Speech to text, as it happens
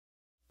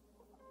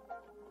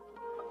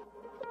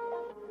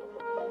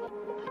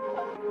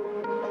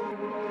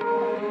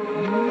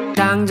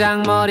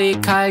당장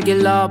머리칼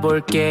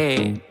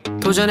길러볼게.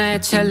 도전의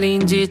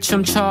챌린지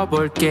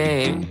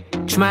춤춰볼게.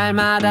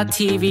 주말마다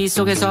TV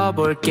속에서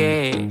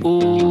볼게.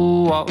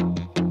 우워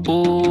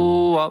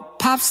우워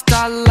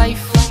팝스타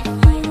라이프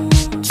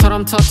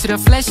처럼 터트려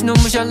플래시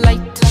눈부셔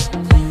라이트.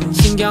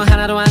 신경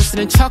하나도 안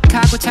쓰는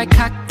척하고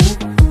찰칵.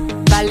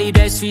 빨리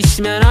될 수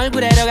있으면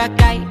얼굴에 더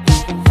가까이.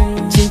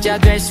 진짜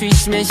될 수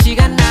있으면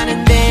시간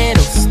나는 대로.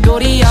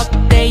 스토리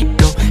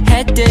업데이트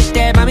해 뜰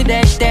때 밤이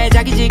될 때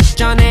자기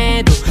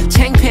직전에도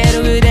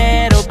창피해도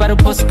그대로 바로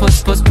포스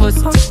포스 포스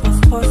포스.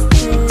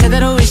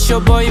 제대로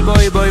위쇼 보이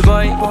보이 보이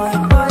보이.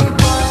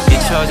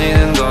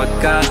 잊혀지는 것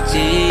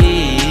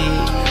같지.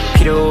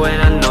 필요해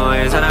난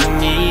너의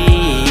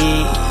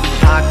사랑이.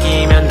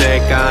 바뀌면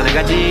될까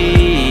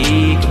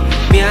내가지.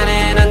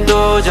 미안해 난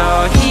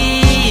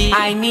도저히.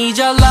 I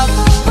need your love.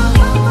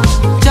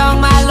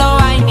 정말로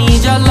I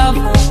need your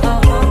love.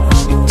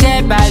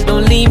 제발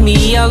don't leave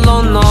me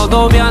alone.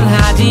 너도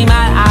변하지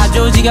말.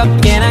 아주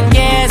지겹게 난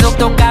계속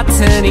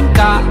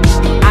똑같으니까.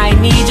 I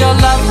need your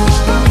love.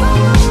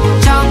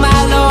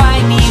 정말로 I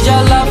need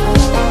your love.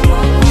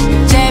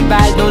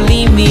 제발 don't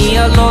leave me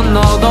alone.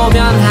 너도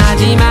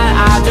변하지 말.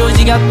 아주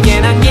지겹게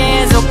난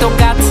계속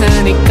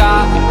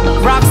똑같으니까.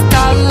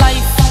 Rockstar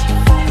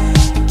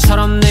life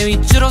처럼 내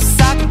위주로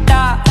싹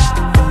다.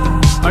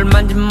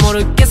 얼만지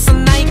모르겠어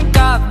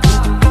나이값.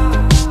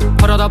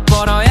 벌어도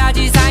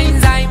벌어야지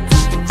사인사인.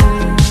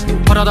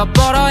 벌어도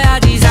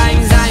벌어야지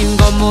사인사인.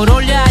 건물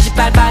올려야지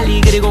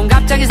빨리빨리. 그리고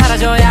갑자기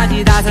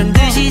사라져야지. 다산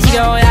듯이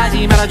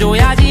지겨워야지.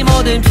 말아줘야지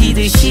뭐든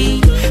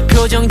피듯이.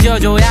 표정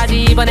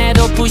지어줘야지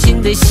이번에도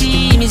부신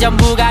듯이. 이미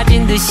전부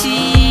가진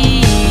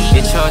듯이.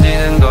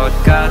 잊혀지는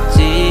것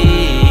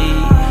같지.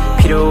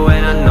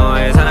 필요해 난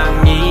너의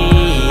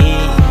사랑이.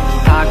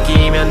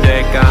 바뀌면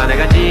될까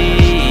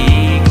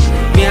내가지.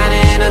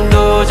 미안해 난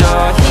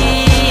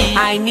도저히.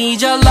 I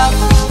need your love.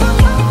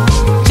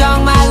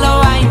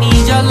 정말로 I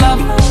need your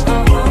love.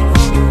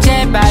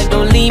 제발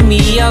don't leave me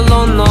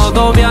alone.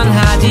 너도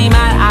변하지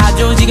말.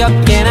 아주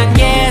지겹게 난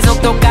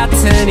계속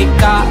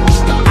똑같으니까.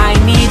 I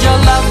need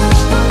your love.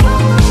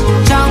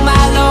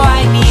 정말로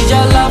I need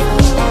your love.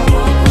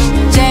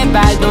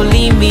 제발 don't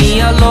leave me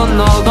alone.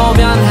 너도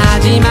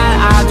변하지 말.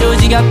 아주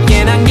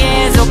지겹게 난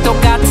계속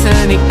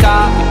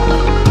똑같으니까.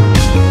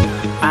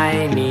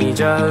 I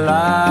need your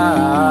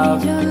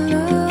love.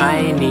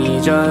 I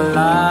need your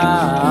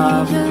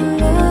love.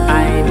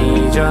 I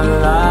need your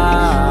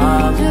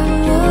love.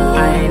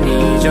 I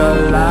need your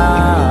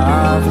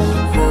love.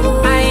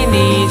 I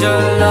need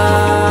your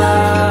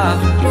love.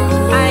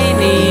 I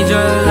need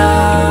your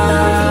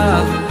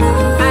love.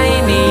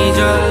 I need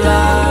your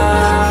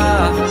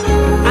love.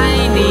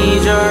 I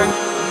need your.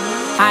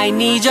 I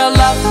need your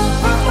love.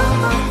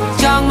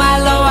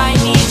 정말로 I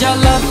need your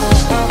love.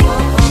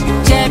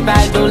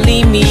 제발 don't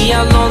leave me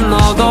alone.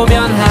 너도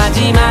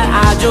변하지 말.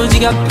 아주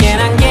지겹게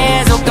난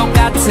계속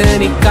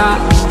똑같으니까.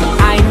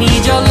 I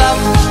need your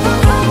love.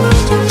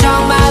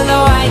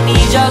 정말로 I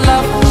need your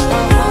love.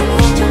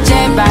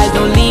 제발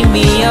don't leave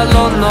me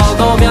alone.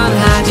 너도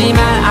변하지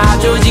말.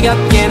 아주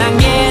지겹게 난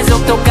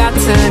계속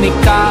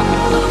똑같으니까.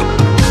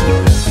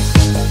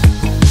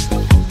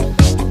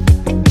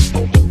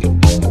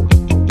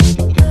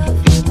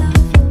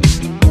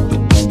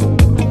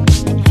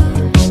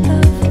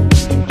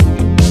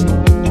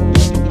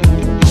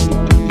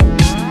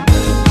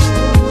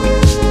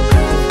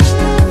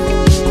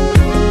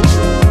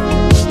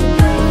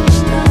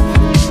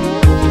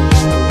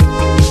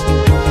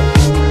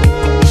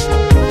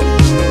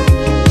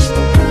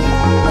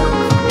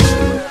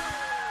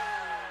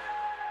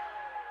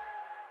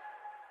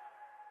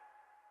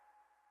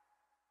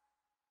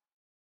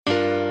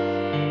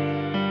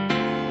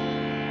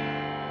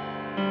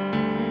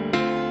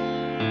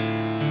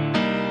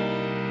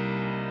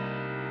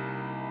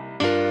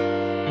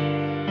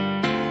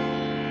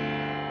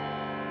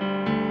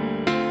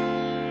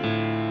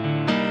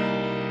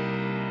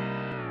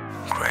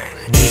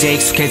 이제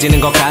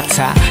익숙해지는 것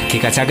같아.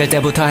 키가 작을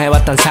때부터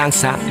해왔던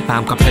상상.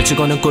 마음껏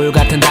펼치고는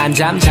꿀같은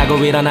단잠. 자고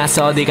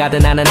일어나서 어디 가든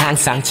나는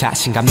항상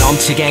자신감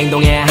넘치게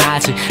행동해야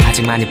하지.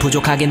 아직 많이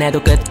부족하긴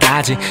해도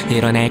끝까지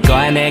이뤄낼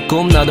거야 내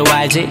꿈 너도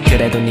알지.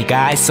 그래도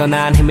네가 있어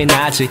난 힘이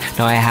나지.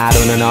 너의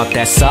하루는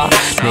어땠어?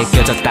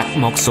 느껴져 딱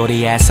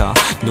목소리에서.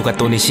 누가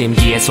또 네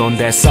심기에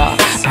손댔어?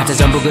 반짝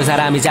전부 그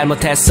사람이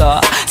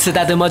잘못했어.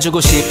 쓰다듬어주고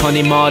싶어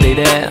네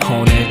머리를.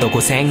 오늘도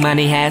고생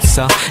많이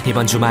했어.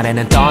 이번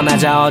주말에는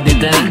떠나자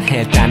어디든.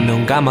 일단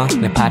눈 감아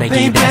내 팔에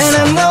기댔어. Baby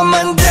난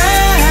너만 담아.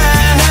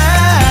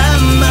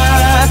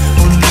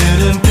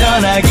 오늘은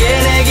편하게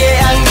내게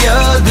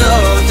안겨도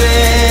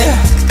돼.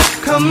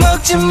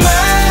 겁먹지 마.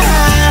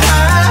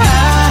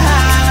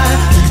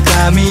 이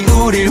밤이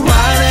우릴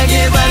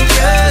환하게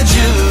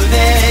반겨주네.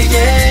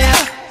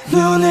 yeah.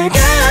 눈을 감아.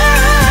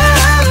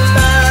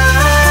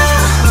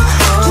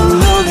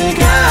 눈을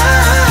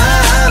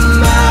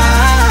감아.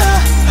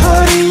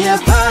 허리에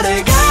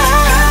팔을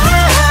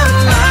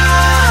감아.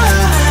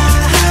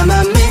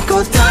 나만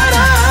믿고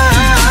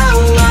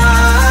따라와.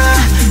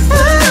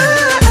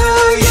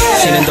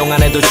 쉬는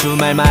동안에도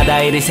주말마다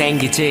일이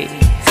생기지.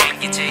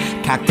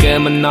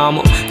 가끔은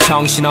너무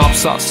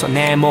정신없어서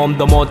내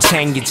몸도 못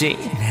챙기지.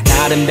 내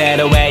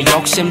나름대로의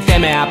욕심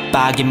때문에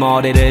압박이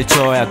머리를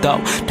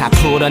조여도 다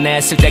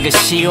풀어냈을 때 그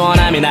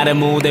시원함이 나를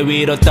무대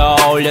위로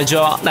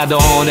떠올려줘. 나도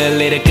오늘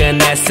일을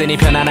끝냈으니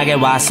편안하게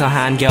와서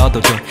한겨도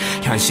돼.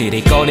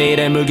 현실이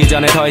꼬리를 물기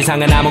전에 더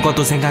이상은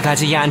아무것도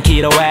생각하지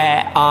않기로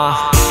해.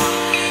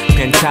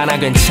 괜찮아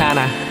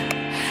괜찮아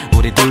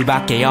우리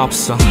둘밖에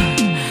없어.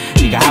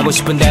 네가 하고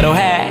싶은 대로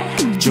해.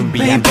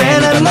 준비한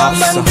팬이건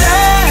없어.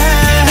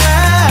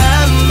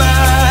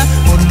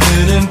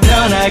 오늘은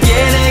편하게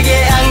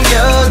내게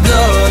안겨도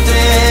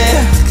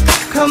돼.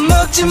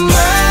 겁먹지 마.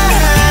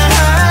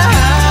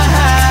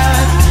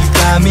 이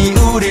밤이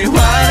우릴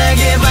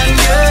환하게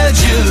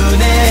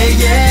반겨주네.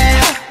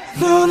 yeah.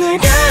 눈을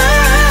감아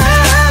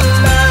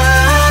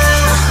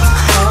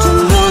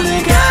좀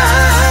눈을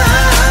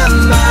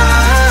감아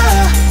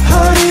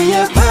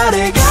허리에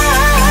발을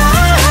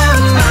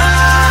감아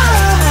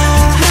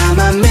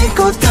나만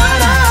믿고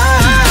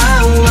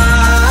따라와.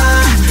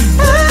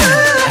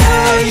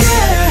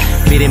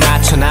 미리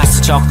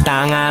맞춰놨어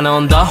적당한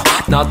온도.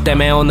 너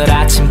때문에 오늘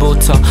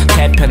아침부터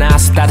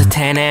대표나서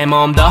따뜻해 내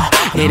몸도.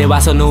 이리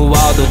와서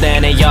누워도 돼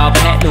내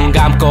옆에. 눈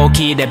감고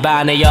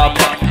기대봐 내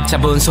옆에.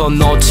 잡은 손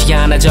놓지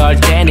않아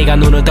절대. 네가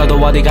눈을 떠도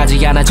어디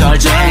가지 않아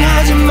절대.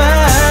 걱정하지마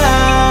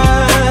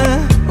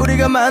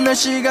우리가 만날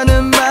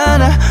시간은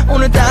많아.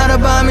 오늘따라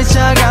밤이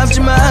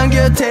차갑지만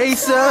곁에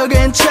있어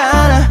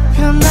괜찮아.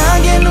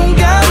 편하게 눈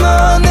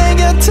감아 내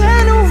곁에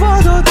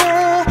누워도 돼.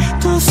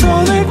 두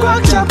손을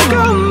꽉 잡고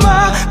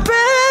my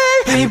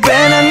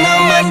baby 난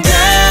너만 닮아.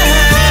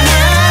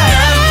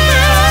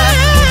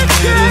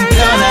 오늘은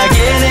편하게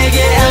내게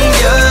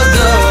안겨도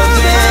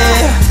돼.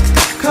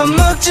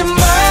 겁먹지 마.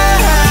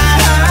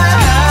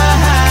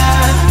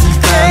 이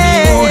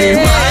밤이 우릴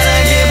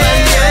환하게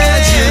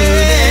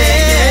반겨주네.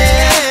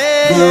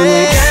 눈을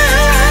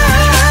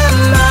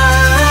감아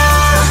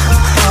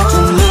좀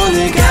눈을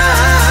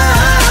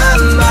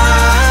감아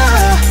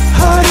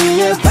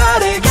허리에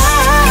발을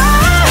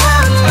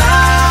감아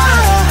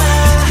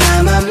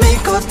나만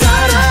믿고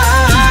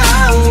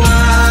따라와.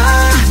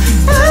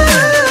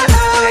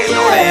 내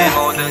노래의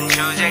모든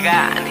주제가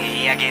네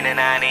이야기는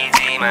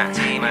아니지만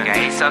네가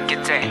있었기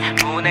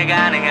때문에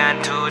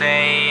가능한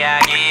둘의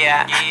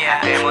이야기야.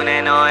 나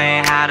때문에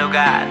너의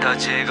하루가 더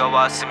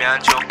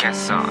즐거웠으면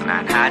좋겠어.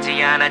 난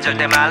하지 않아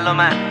절대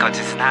말로만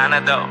거짓은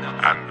하나도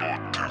안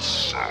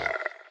못했어.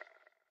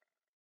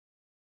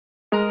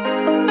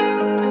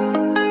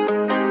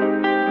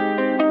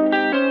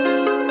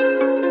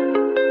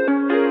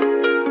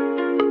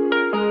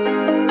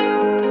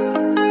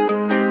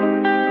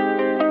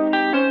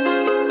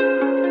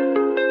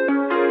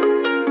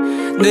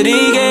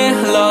 느리게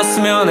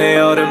흘렀으면 해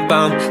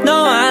여름밤.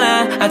 너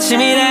하나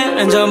아침이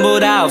되면 전부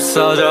다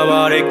없어져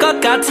버릴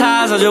것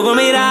같아서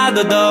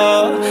조금이라도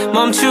더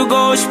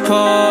멈추고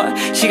싶어.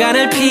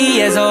 시간을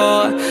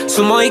피해서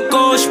숨어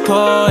있고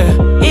싶어.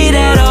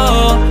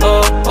 이대로만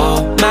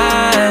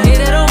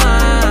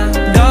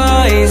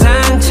더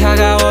이상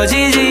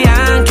차가워지지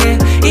않게.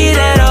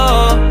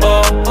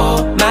 이대로만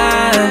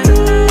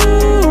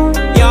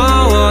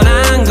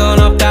영원한 건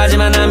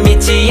없다지만 난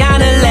믿지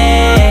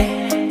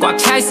않을래. 꽉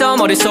차있어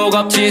머릿속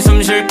없지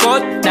숨 쉴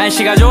곳.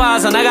 날씨가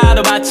좋아서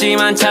나가도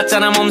봤지만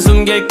찾잖아 몸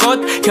숨길 곳.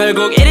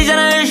 결국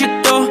일이잖아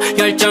일식도.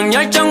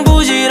 열정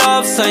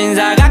부질없어.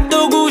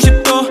 인사각도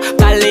 90도.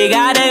 빨리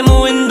가래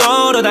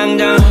무인도로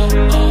당장.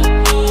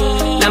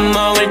 난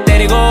멍을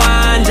때리고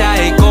앉아.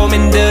 이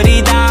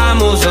고민들이 다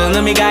무슨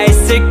의미가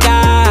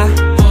있을까.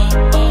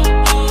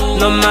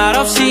 넌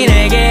말없이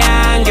내게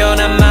안겨.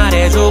 난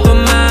말해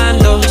조금만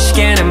더.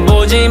 시계는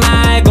보지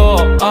말고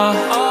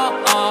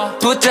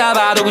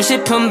붙잡아두고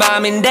싶은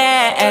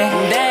밤인데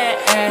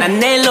난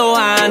내일로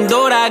안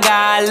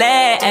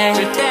돌아갈래.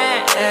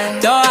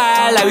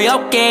 더할 나위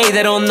없게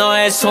이대로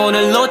너의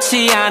손을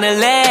놓지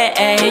않을래.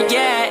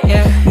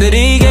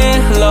 느리게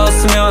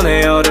흘렀으면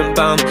해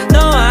여름밤. 너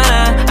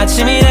하나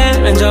아침이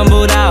되면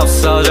전부 다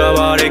없어져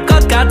버릴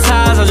것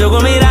같아서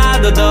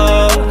조금이라도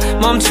더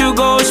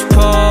멈추고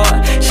싶어.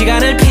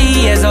 시간을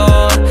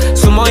피해서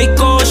숨어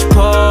있고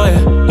싶어.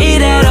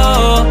 이대로만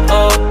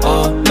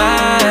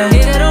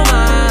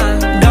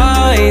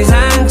더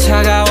이상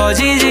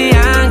차가워지지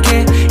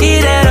않게.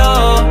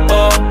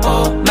 이대로만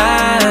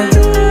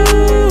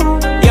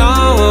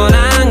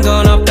영원한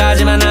건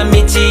없다지만 난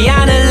믿지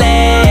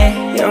않을래.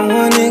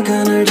 영원히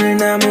그늘들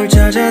나물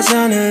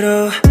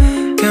저자선으로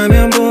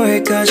가면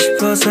보일까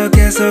싶어서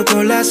계속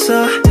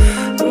골랐어.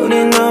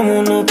 우린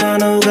너무 높아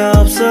너가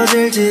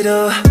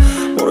없어질지도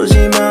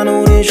모르지만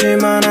우린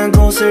쉴만한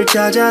곳을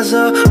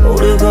찾아서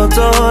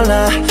오르고도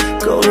올라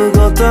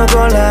고르고도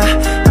골라.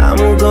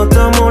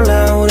 아무것도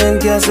몰라 우린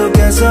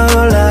계속해서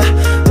올라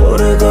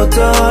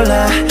오르고도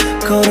올라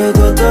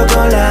고르고도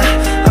골라.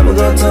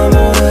 아무것도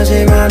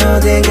모르지만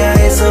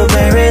어딘가에서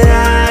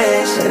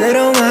paradise.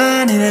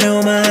 이대로만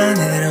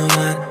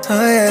oh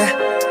yeah.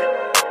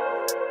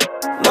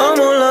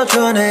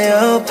 머물러줘 내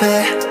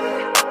옆에.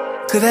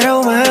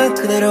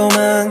 그대로만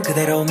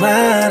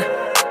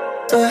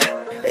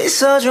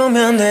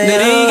있어주면 돼.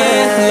 느리게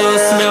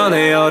흘렀으면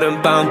해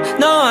여름밤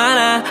너와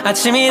나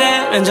아침이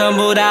되면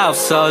전부 다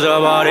없어져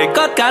버릴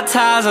것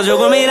같아서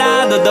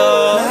조금이라도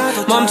더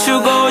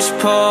멈추고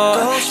싶어.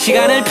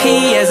 시간을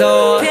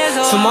피해서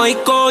숨어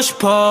있고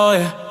싶어.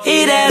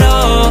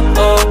 이대로만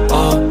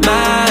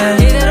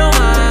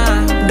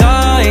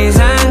더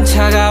이상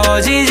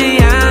차가워지지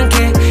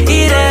않게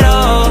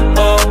이대로만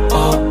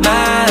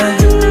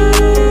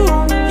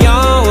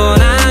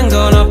영원한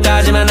건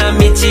없다지만 난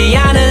믿지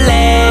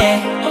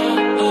않을래.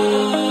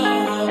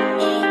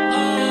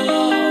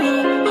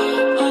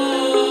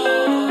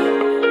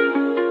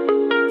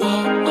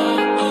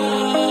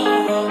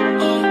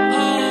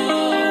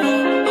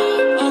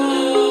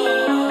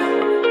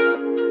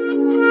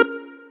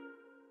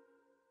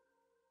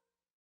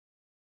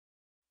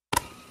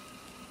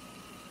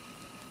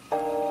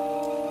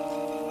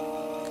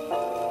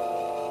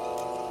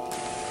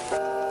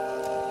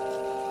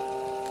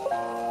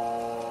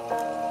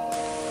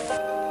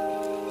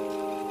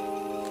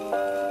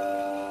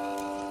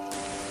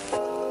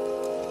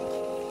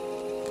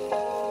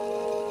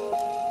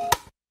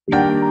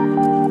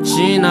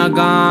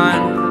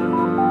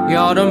 지나간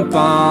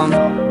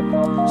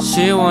여름밤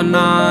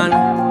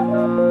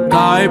시원한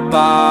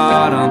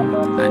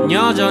가을바람 난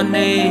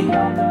여전히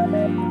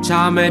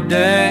잠에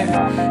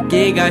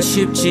들기가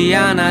쉽지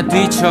않아.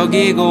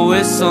 뒤척이고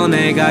있어.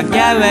 내가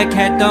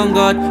계획했던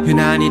것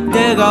유난히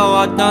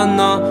뜨거웠던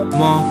너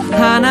뭐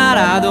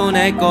하나라도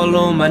내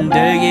걸로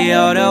만들기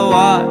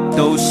어려워.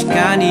 또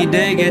시간이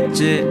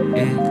들겠지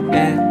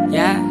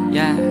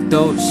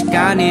또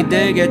시간이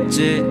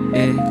들겠지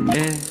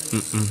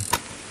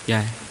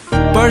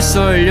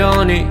벌써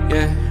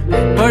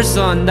 1년이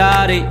벌써 한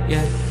달이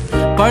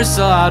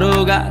벌써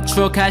하루가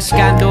추억할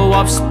시간도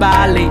없이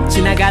빨리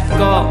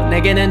지나갔고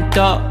내게는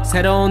또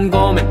새로운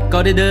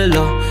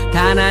고민거리들로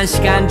단 한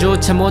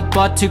시간조차 못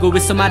버티고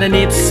있어. 마른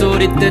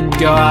입술이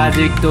뜯겨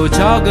아직도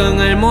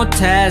적응을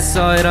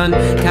못했어. 이런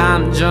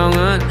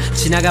감정은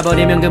지나가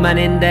버리면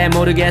그만인데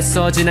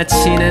모르겠어.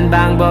 지나치는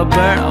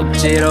방법을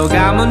억지로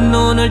감은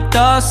눈을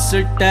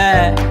떴을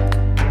때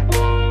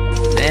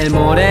내일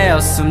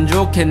모레였으면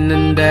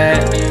좋겠는데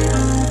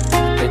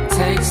It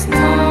takes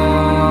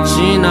time.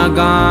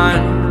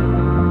 지나간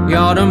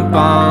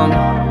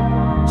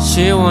여름밤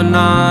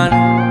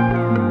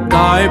시원한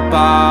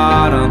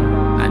가을바람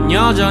난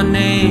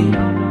여전히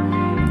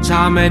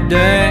잠에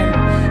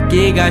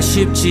들기가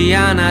쉽지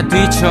않아.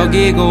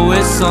 뒤척이고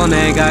있어.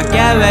 내가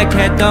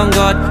계획했던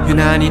것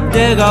유난히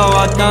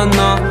뜨거웠던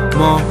너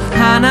뭐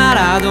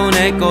하나라도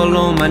내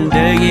걸로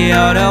만들기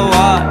어려워.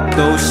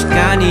 또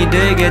시간이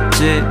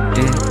들겠지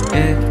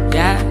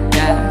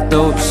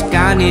또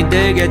시간이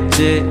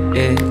들겠지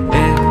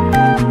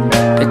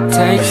It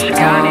takes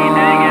time.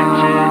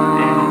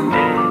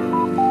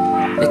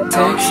 It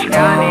takes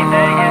time.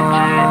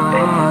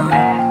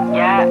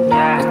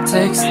 It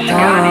takes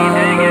time.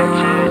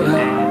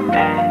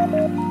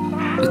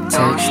 It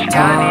takes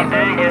time.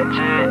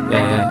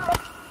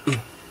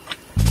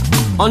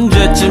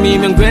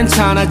 언제쯤이면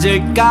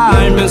괜찮아질까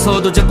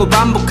알면서도 자꾸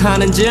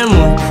반복하는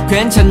질문.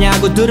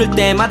 괜찮냐고 들을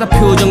때마다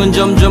표정은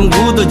점점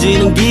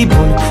굳어지는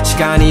기분.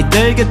 시간이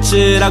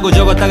들겠지라고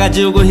적었다가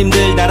지우고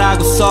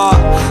힘들다라고 써.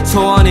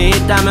 소원이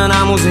있다면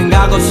아무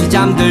생각 없이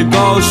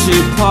잠들고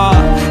싶어.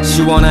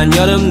 시원한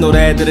여름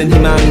노래들은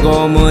희망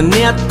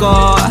고문이었고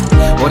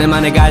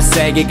오랜만에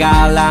갈색이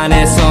가을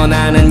안에서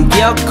나는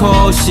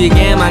기어코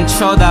시계만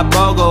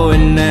쳐다보고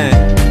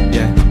있네.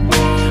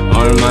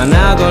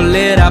 얼마나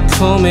걸릴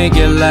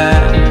아픔이길래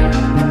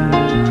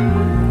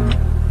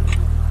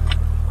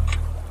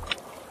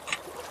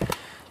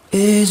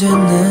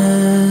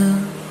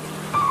이제는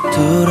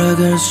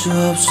돌아갈 수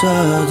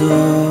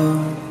없어도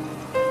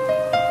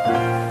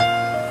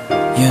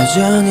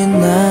여전히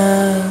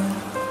난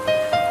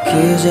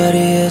그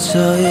자리에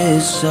서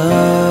있어.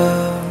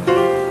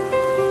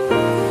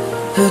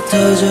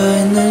 흩어져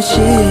있는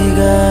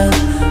시간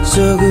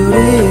속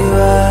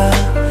우리와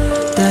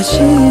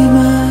다시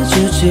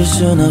마주칠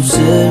순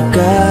없을까.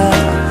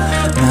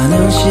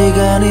 많은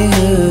시간이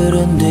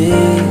흐른 뒤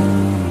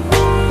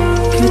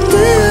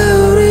그때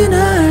우린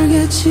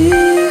알겠지.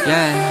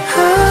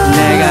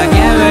 내가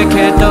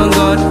계획했던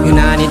것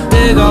유난히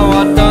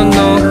뜨거웠던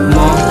너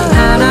뭐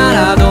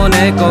하나라도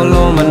내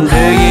걸로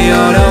만들기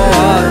어려워.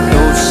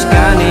 또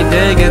시간이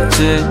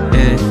들겠지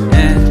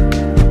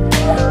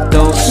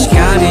또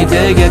시간이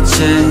들겠지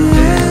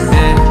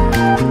네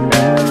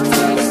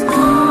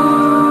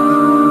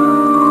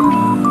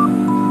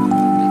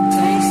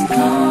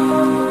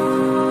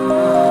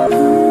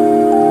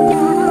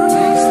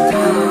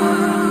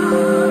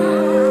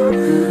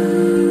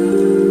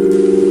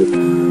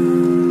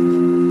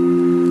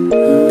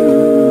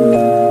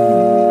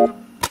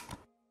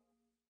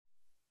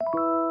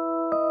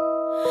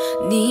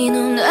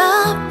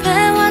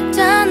눈앞에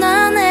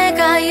왔잖아.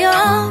 내가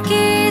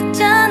여기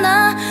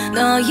있잖아.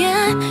 너의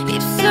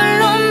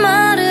입술로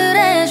말을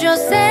해줘.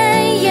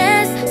 Say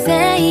yes,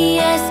 say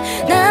yes.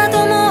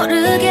 나도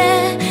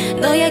모르게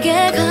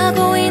너에게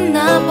가고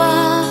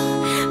있나봐.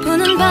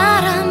 부는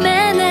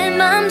바람에 내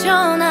맘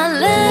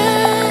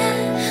전할래.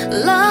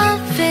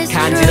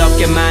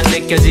 어렵게만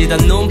느껴지던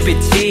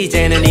눈빛이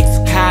이제는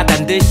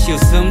익숙하단 듯이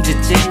웃음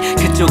짓지.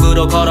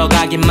 그쪽으로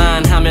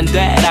걸어가기만 하면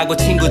돼 라고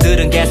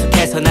친구들은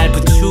계속해서 날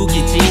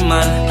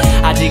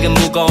부추기지만 아직은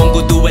무거운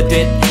구두에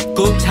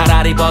뒷굽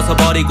차라리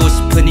벗어버리고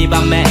싶은 이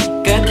밤의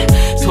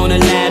끝. 손을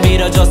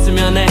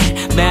내밀어줬으면 해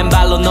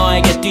맨발로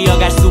너에게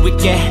뛰어갈 수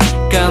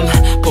있게끔.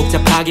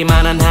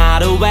 복잡하기만 한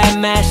하루에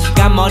매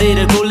시간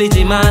머리를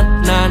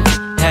굴리지만 난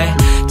해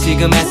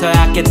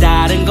지금에서야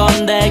깨달은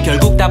건데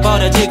결국 다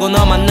버려지고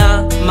너만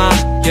남아.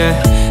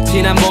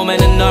 지난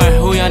봄에는 널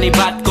우연히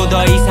봤고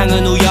더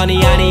이상은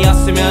우연이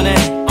아니었으면 해.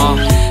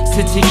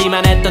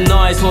 스치기만 했던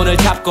너의 손을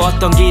잡고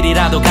어떤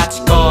길이라도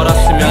같이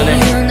걸었으면 해.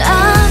 네 눈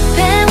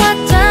앞에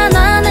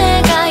왔잖아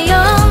내가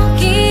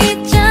여기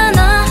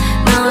있잖아.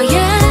 너의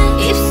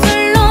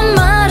입술로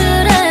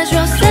말을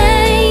해줘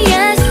Say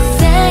yes,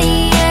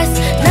 say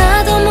yes.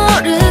 나도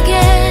모르게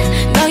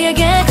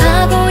너에게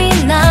가고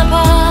있나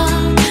봐.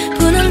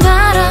 부는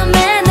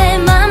바람에 내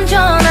맘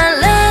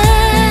전할래.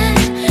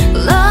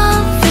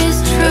 Love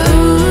is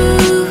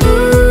true.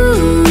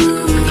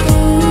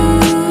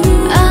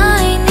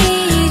 I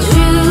need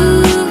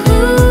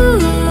you.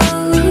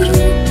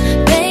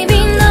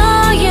 Baby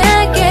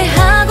너에게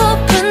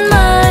하고픈 말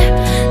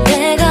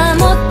내가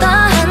못다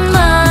한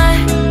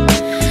말.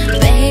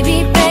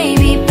 Baby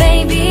baby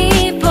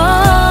baby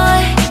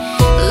boy.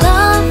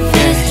 Love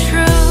is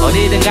true.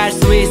 어디든 갈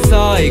수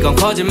있어 이건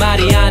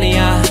거짓말이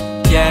아니야.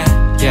 Yeah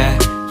yeah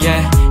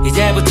yeah.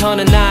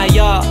 이제부터는 나의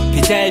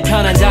옆이 제일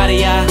편한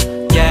자리야.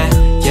 Yeah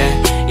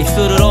yeah.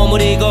 입술을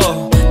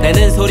오므리고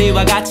내는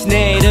소리와 같이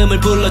내 이름을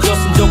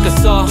불러줬으면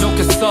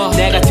좋겠어.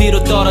 내가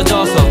뒤로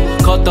떨어져서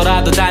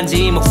걷더라도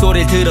단지 이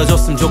목소리를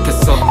들어줬으면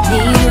좋겠어.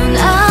 네 눈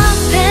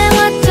앞에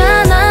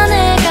왔잖아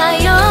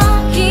내가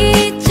여기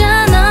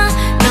있잖아.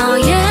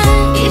 너의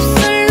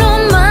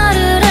입술로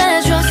말을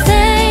해줘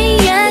Say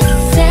yes,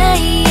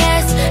 say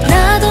yes.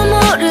 나도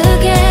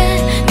모르게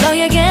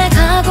너에게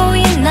가고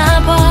있나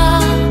봐.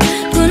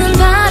 부는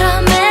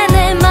바람에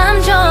내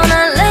맘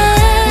전할래.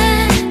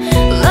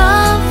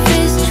 Love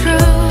is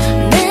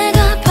true.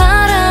 내가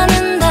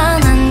바라는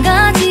단 한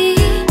가지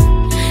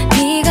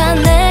네가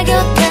내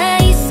곁에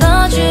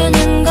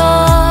있어주는 것.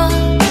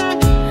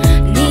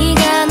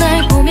 네가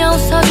날 보며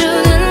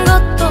웃어주는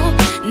것도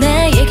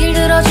내 얘길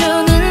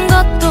들어주는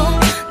것도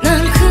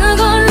난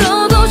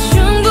그걸로도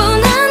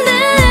충분한데.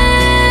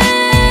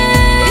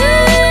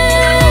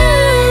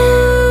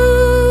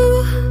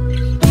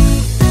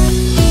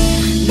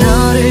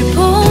 너를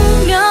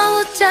보며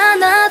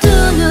웃잖아. 두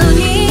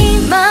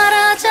눈이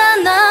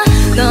말하잖아.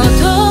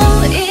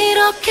 너도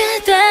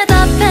이렇게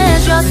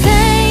대답해줘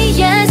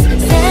Say yes,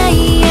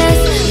 say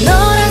yes.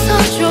 너라서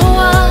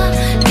좋아.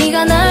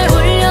 네가 날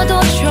울려도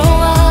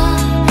좋아.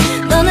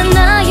 너는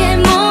나의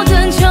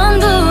모든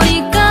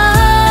전부니까.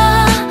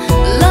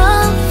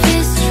 Love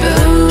is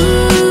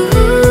true.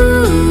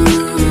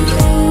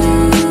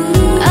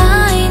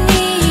 I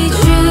need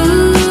you.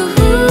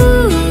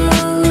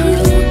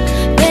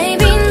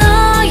 Baby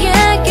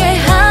너에게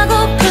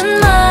하고픈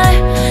말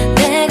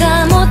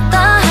내가 못다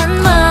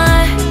한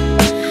말.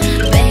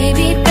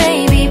 Baby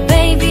baby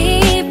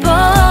baby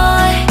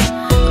boy.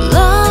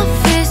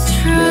 Love is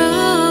true.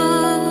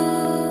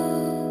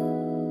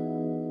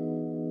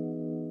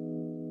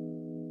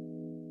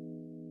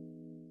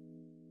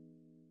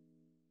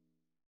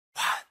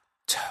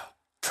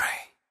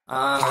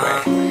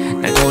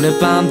 날 오늘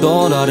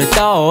밤도 너를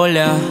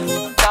떠올려.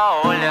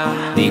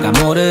 네가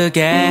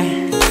모르게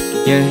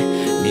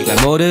yeah,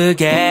 네가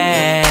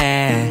모르게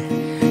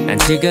난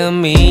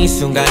지금 이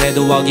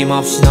순간에도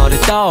어김없이 너를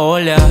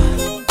떠올려.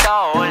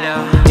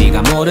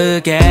 네가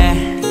모르게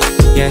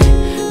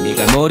yeah,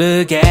 네가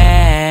모르게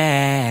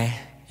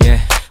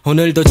yeah.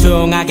 오늘도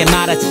조용하게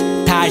말하지.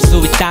 다 할 수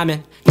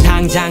있다면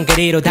당장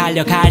그리로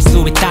달려갈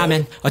수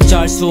있다면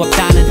어쩔 수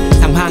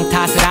없다는 상황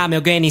탓을 하며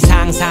괜히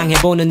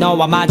상상해보는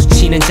너와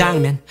마주치는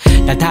장면.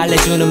 날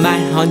달래주는 말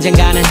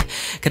언젠가는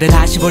그래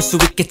다시 볼 수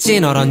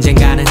있겠지. 널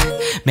언젠가는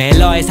매일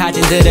너의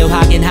사진들을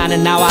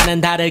확인하는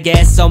나와는 다르게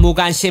애써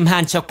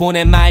무관심한 척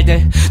보낸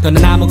말들.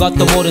 너는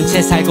아무것도 모른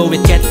채 살고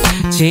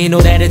있겠지.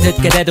 노래를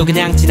듣게 돼도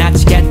그냥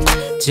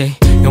지나치겠지.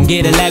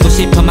 용기를 내고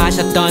싶어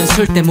마셨던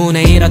술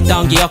때문에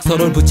잃었던 기억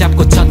서로를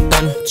붙잡고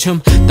췄던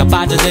춤. 더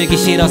빠져들기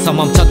싫어서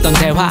멈췄던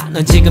대화.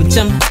 넌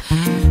지금쯤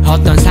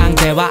어떤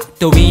상대와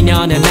또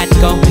인연을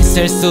맺고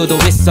있을 수도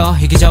있어.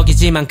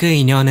 이기적이지만 그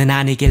인연은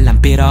아니길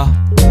난 빌어.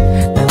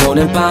 난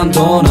오늘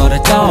밤도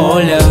너를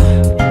떠올려.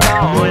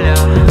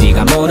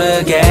 네가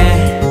모르게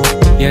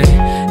yeah,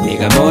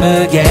 네가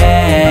모르게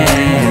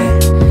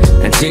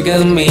난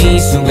지금 이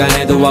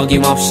순간에도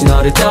어김없이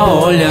너를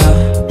떠올려.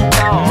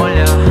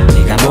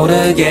 네가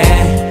모르게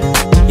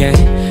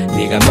yeah,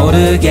 네가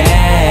모르게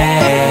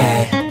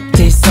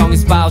This song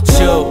is about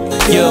you,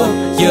 you,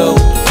 you,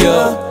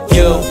 you,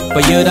 you,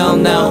 but you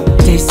don't know.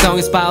 This song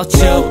is about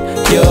you,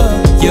 you,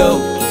 you,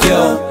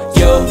 you,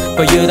 you,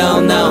 but you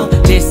don't know.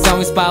 This song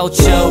is about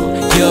you,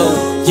 you,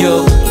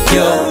 you,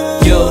 you,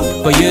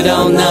 you, but you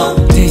don't know.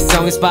 This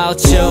song is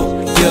about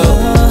you, you,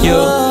 you,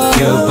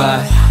 you,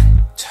 but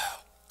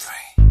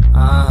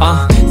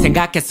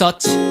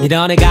생각했었지.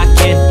 이런 애가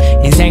긴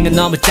인생은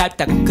너무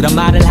짧다고 그런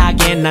말을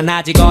하기엔 난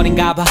아직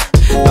어린가 봐.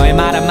 너의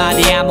말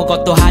한마디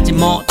아무것도 하지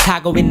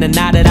못하고 있는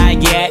나를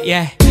알기에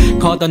yeah.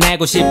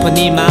 걷어내고 싶은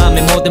네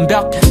마음의 모든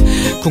벽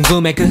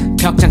궁금해 그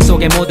벽장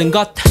속의 모든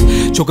것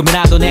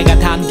조금이라도 내가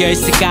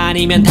담겨있을까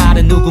아니면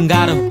다른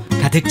누군가로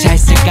가득 차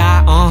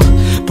있을까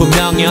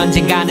분명히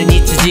언젠가는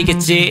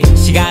잊혀지겠지.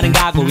 시간은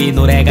가고 이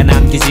노래가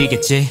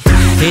남겨지겠지.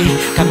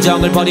 이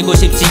감정을 버리고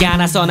싶지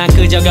않아서 난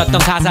그저 겼던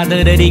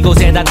가사들을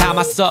이곳에다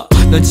담았어.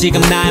 넌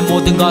지금 나의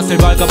모든 것을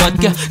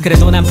벌거벗겨.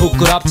 그래도 난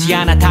부끄럽지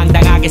않아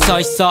당당하게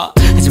서있어.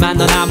 하지만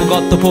넌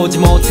아무것도 보지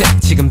못해.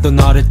 지금도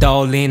너를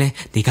떠올리네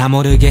네가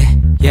모르게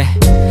yeah.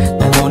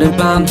 난 오늘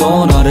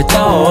밤도 너를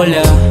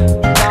떠올려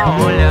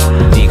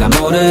네가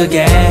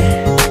모르게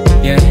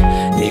yeah.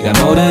 네가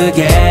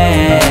모르게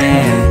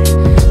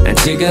난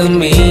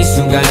지금 이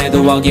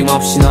순간에도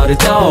어김없이 너를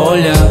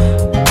떠올려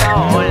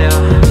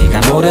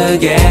네가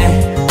모르게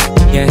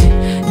yeah.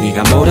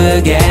 네가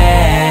모르게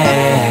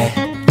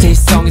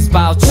This song is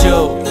about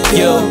you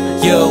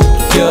you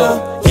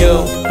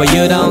But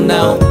you don't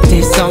know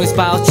This song is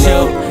about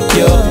you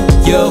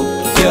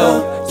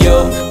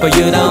But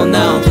you don't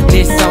know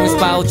This song is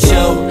about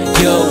you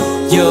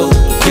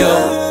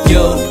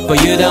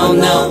But you don't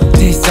know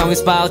This song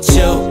is about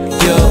you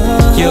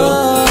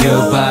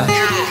But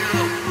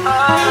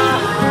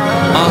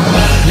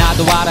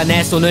나도 알아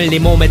내 손을 네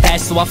몸에 댈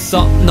수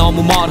없어.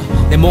 너무 멀어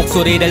내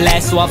목소리를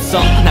낼 수 없어.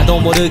 나도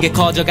모르게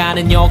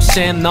커져가는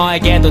욕심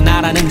너에게도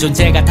나라는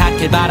존재가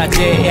닿길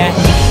바라지 yeah.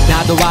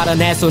 나도 알아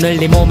내 손을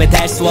네 몸에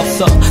댈 수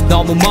없어.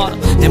 너무 멀어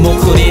내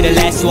목소리를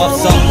낼 수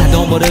없어.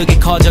 나도 모르게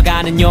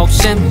커져가는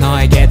욕심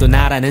너에게도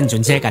나라는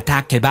존재가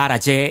닿길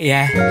바라지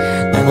yeah.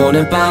 난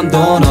오늘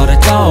밤도 너를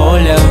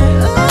떠올려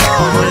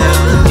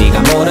네가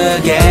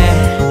모르게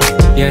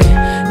yeah.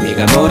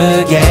 네가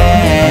모르게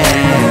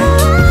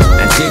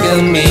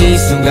지금 이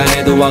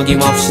순간에도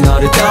어김없이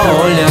너를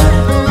떠올려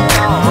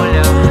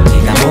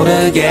네가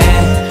모르게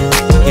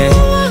yeah.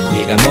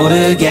 네가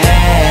모르게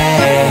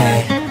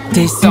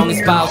This song is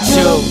about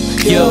you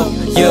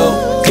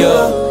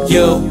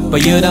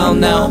But you don't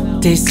know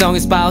This song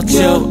is about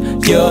you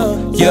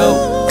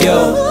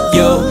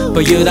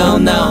But you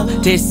don't know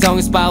This song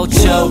is about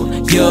you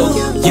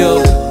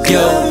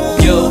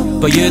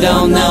But you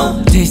don't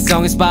know This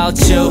song is about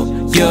you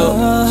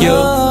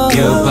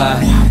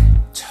But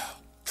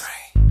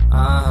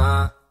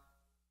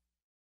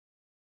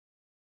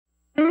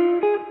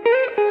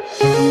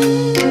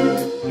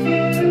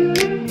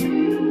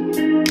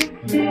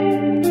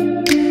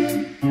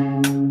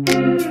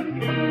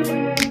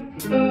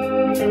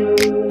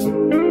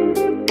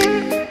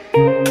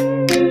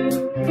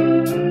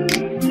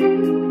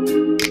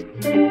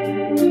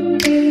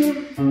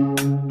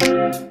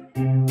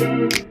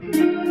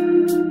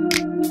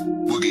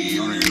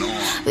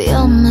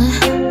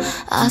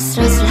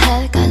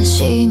아슬아슬해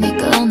간신히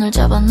끈을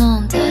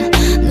잡았는데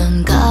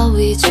눈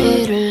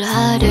가위질을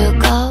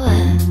하려고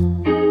해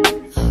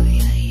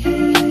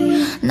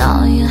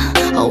너의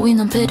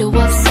어휘는 필요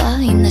없어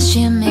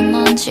인내심이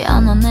많지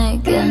않아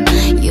내겐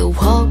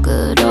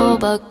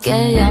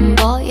유혹으로밖에 안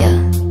보여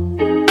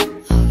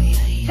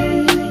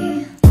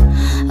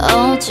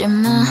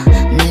오지마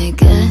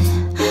내게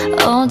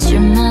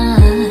오지마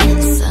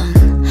선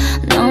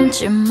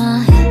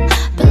넘지마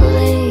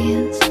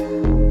please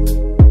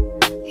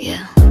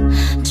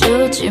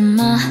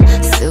주지마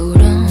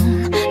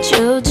술은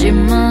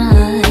주지마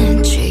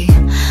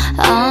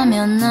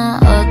취하면 나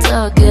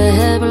어떻게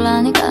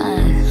해볼라니까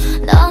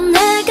넌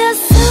내가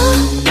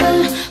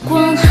술을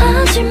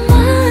권하지만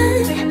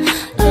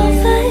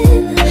Oh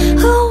baby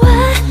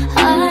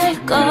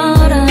후회할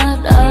거라라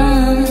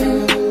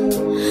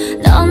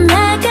넌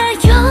내가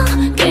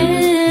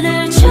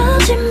용기를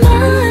주지만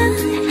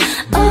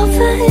Oh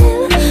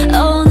baby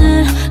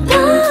오늘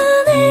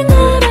나는 걸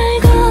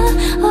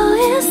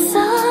알고 있어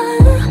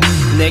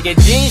내게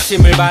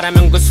진심을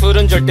바라면 그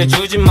술은 절대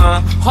주지마.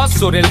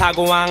 헛소리를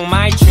하고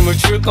악마의 춤을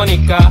출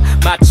거니까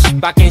마치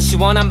밖엔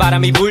시원한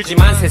바람이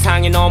불지만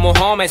세상이 너무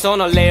험해서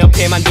널 내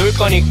옆에만 둘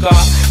거니까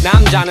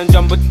남자는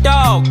전부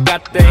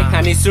똑같대.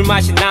 아니 술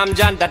마신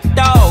남잔 다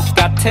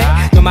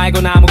똑같아. 너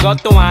말곤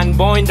아무것도 안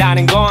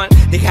보인다는 건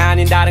네가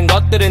아닌 다른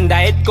것들은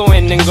다 잊고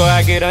있는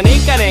거야.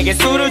 그러니까 내게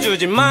술을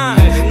주지마.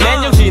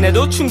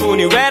 맨정신에도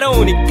충분히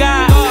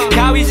외로우니까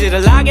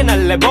가위질을 하게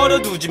날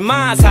내버려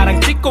두지마. 사랑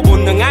찍고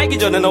본능 알기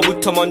전에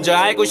너부터 먼저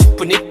알고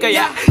싶으니까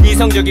야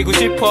이성적이고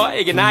싶어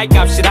이게 나의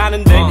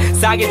값이라는데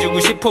싸게 주고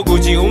싶어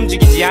굳이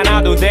움직이지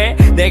않아도 돼.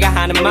 내가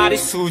하는 말이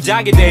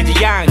수작이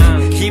되지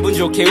않게 기분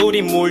좋게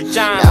우리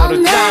물장으로 짠.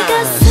 넌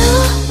내가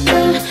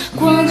술을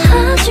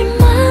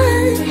권하지만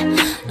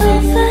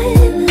Oh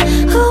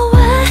baby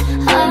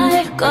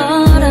후회할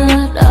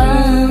거라라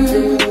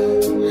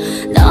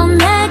넌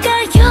내가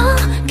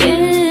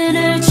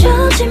용기를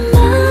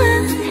주지만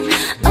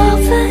Oh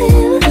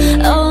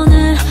baby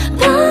오늘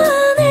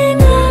나는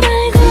걸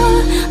알고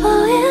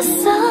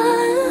있어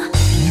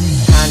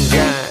한 잔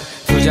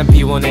두 잔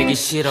비워내기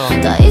싫어 싫어.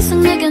 더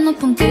이상 내게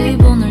높은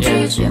기분을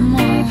주지 마.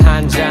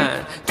 한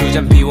잔, 두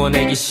잔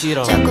비워내기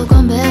싫어. 자꾸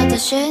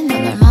건배하듯이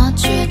눈을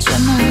맞추지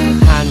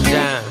마. 한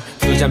잔,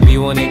 두 잔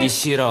비워내기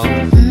싫어.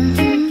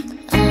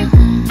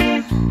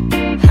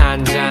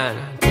 한 잔,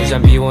 두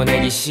잔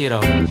비워내기 싫어.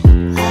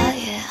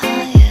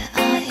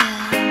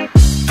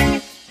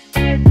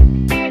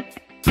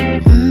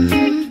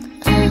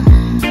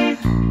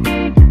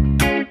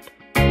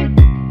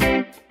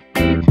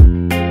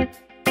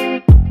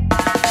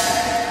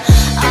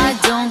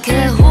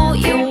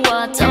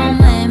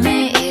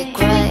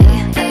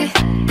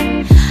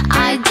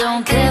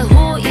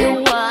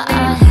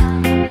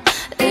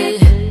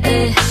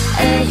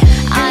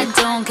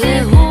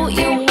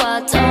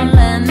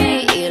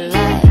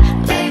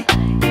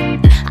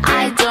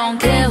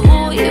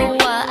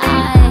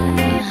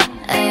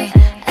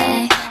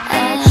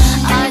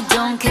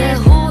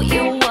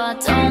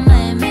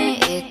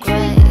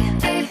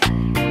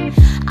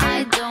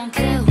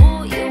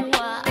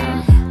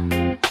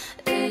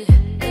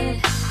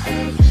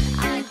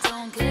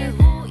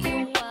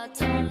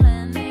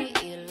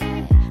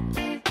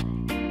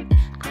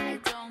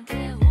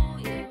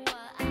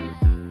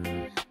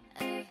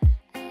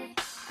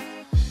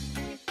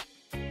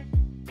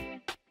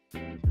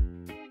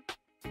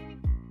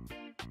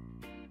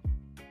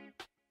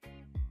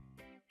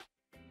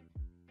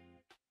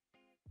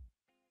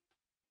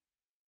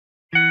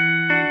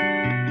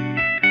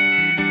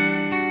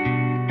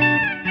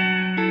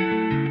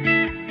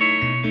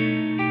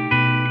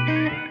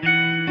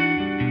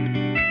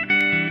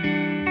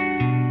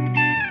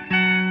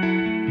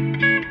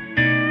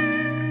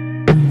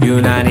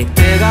 유난히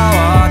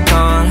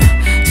뜨거웠던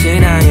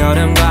지난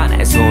여름과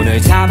내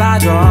손을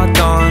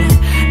잡아줬던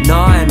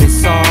너의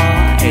미소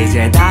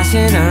이제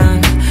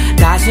다시는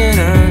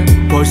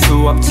볼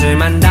수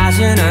없지만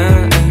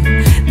다시는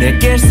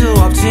느낄 수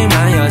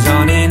없지만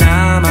여전히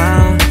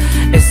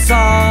남아있어.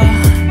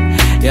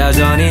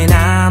 여전히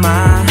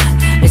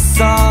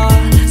남아있어.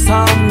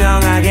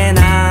 선명하게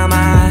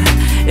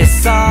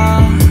남아있어.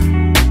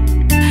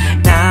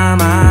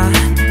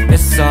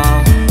 남아있어.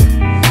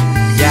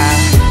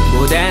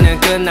 무대는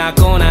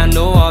끝나고 난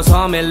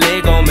누워서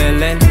밀리고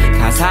밀린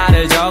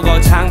가사를 적어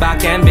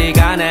창밖엔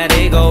비가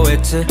내리고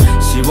있지.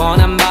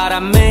 시원한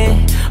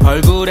바람이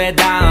얼굴에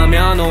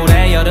닿으면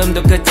올해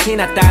여름도 끝이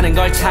났다는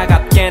걸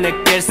차갑게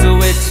느낄 수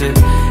있지.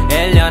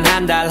 1년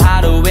한 달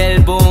하루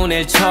 1분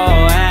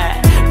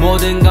 1초에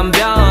모든 건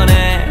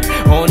변해.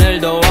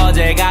 오늘도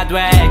어제가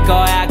될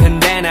거야.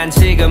 근데 난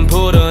지금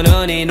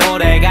부르는 이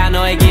노래가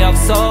너의 기억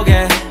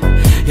속에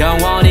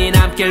영원히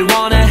남길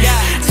원해.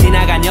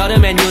 지나간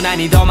여름엔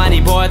유난히 더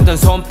많이 보였던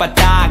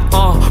손바닥.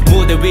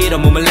 무대 위로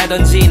몸을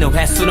내던지는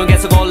횟수는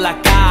계속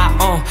올라가.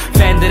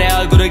 팬들의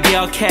얼굴을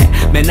기억해.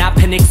 맨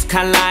앞엔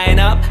익숙한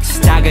라인업.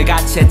 시작을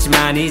같이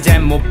했지만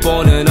이젠 못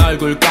보는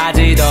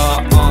얼굴까지도.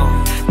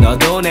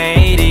 너도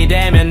내일이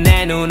되면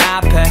내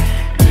눈앞에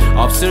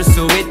없을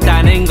수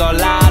있다는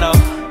걸 알아.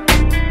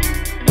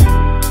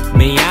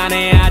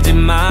 미안해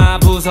하지마.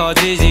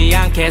 부서지지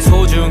않게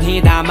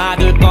소중히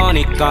담아둘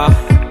거니까.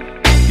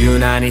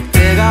 유난히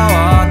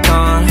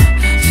뜨거웠던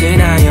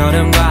지난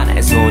여름과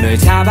내 손을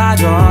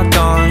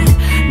잡아줬던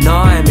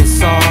너의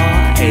미소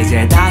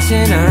이제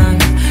다시는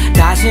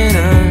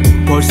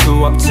볼 수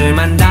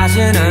없지만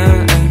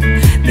다시는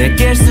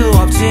느낄 수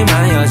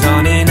없지만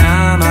여전히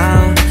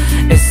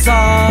남아있어.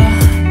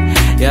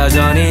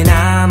 여전히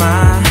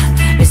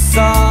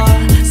남아있어.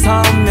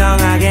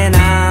 선명하게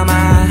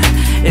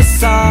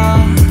남아있어.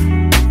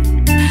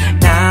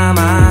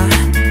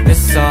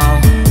 남아있어.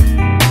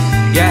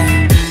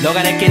 yeah.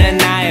 너가 느끼는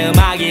나의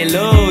음악이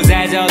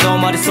루즈해져도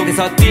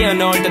머릿속에서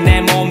뛰어놀던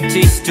내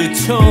몸짓이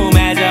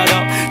주춤해져도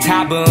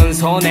잡은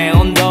손의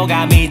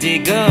온도가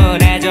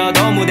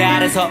미지근해져도 무대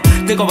아래서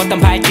뜨거웠던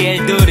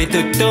발길들이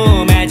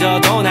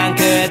뜨끔해져도 난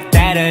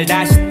그때를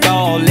다시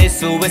떠올릴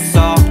수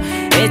있어.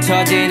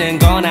 잊혀지는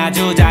건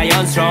아주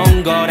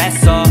자연스러운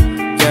거랬어.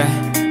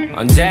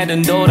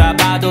 언제든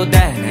돌아봐도 돼.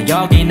 난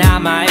여기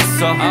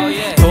남아있어.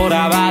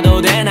 돌아봐도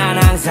돼. 난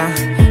항상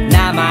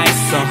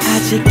남아있어.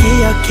 아직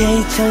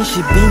기억해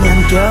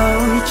 2012년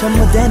겨울 첫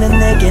무대는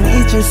내겐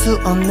잊을 수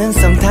없는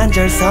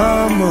성탄절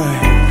선물.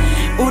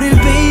 우릴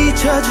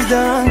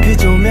비춰주던 그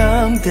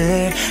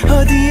조명들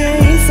어디에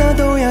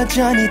있어도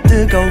여전히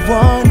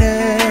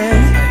뜨거워는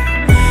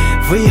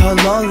We are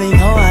rolling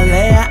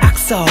호알레아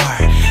악설.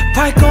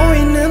 밟고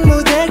있는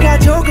무대가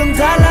조금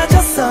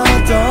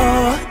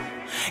달라졌어도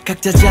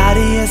각자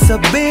자리에서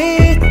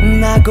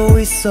빛나고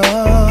있어.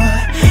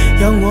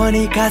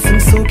 영원히 가슴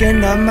속에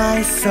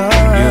남아있어.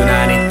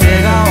 유난히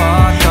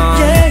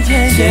뜨거웠던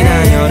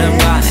지난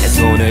여름과 내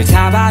손을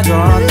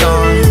잡아줬던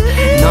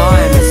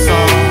너의 미소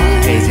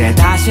이제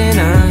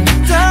다시는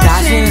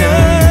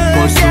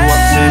볼 수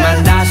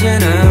없지만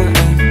다시는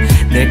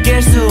느낄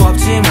수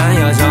없지만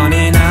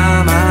여전히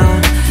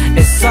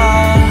남아있어.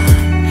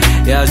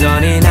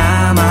 여전히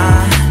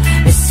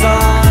남아있어.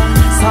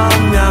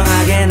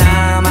 선명하게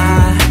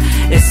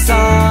남아있어.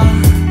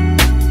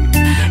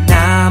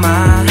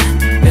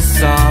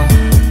 남아있어.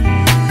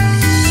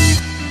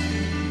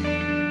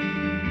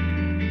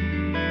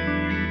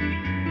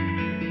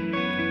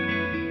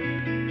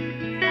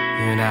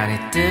 유난히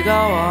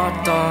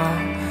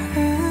뜨거웠던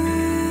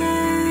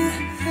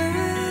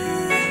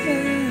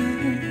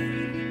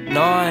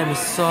너의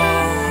미소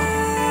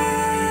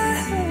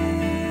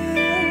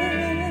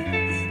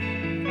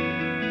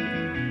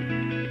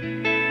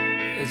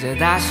이제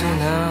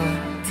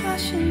다시는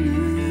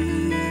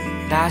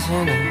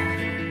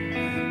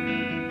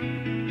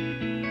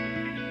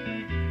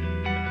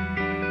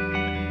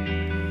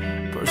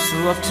볼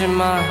수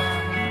없지만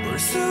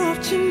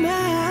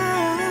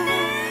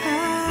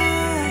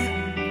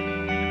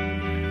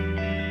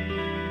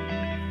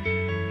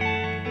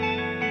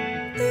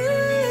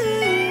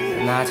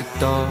난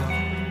아직도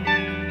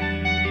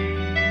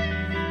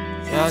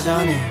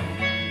여전히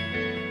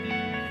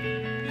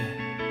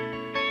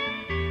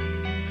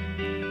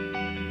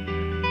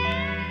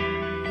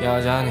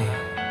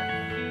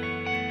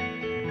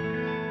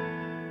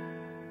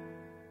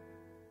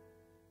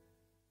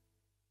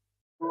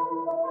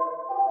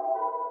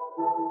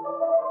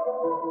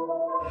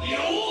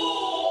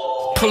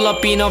Pull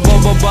up in a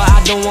Volvo, but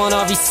I don't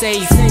wanna be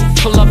safe.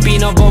 Pull up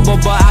in a Volvo,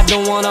 but I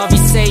don't wanna be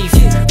safe.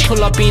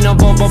 Pull up in a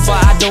Volvo,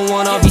 but I don't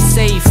wanna be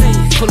safe.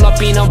 Pull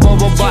up in a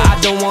Volvo, but I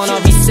don't wanna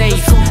be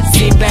safe.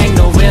 Sit back,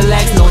 no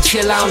relax, no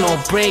chill out, no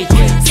break.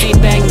 Sit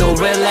back, no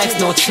relax,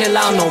 no chill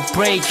out, no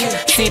break.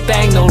 Sit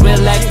back, no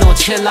relax, no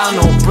chill out,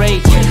 no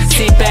break.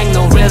 Sit back,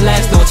 no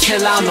relax, no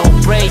chill out, no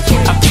break.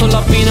 I pull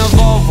up in a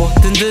Volvo,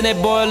 든든해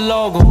보여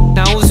로고.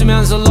 나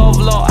웃으면서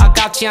love low,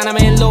 아깝지 않아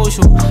매일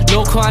로쇼.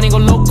 로코 아니고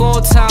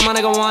로꼬, 다만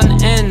내가 one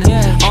in.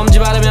 엄지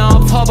바르면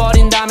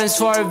엎어버린다면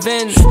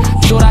swerving.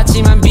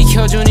 쫄았지만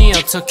비켜주니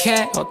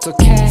어떡해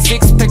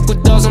Sixpack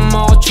굳어서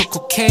먹어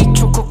초코 케이크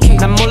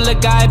난 몰래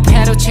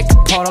가입해도 체크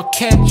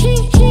버럭해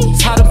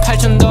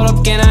 48,000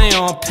 더럽게 나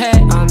영업해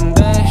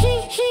안돼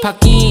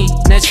바뀐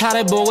내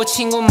차를 보고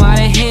친구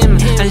말에 힘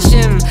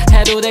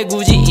안심해도 돼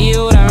굳이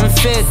이유라면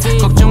fit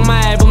걱정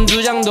마 앨범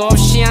 2장도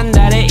없이 한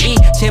달에 이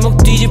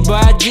제목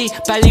뒤집어야지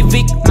빨리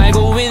윅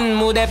말고 윈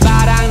무대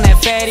바랑 내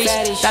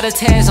페리시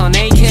따뜻해서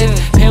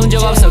naked 배운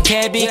적 없어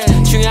개빅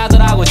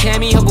중요하더라고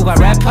재미 혁우가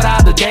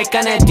래퍼라도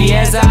될까 내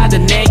뒤에서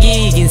하던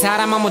내기 이긴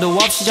사람 아무도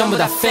없이 전부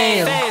다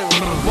fail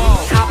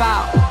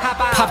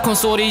팝콘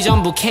소리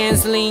전부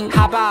canceling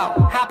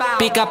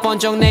삐까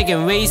번쩍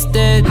내겐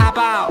wasted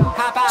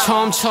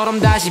처음처럼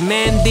다시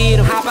맨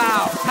뒤로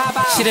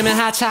싫으면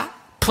하차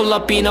Pull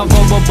up in a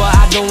Volvo but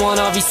I don't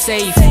wanna be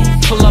safe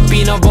Pull up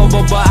in a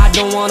Volvo but I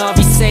don't wanna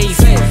be safe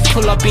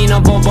Pull up in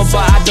a Volvo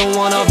but I don't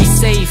wanna be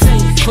safe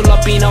Pull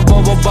up in a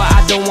Volvo but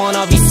I don't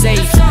wanna be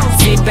safe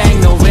Sit back,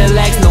 no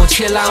relax, no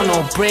chill out,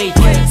 no break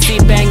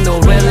Sit back, no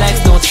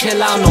relax, no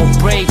chill out, no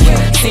break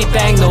Sit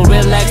back, no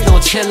relax, no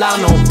chill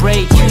out, no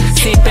break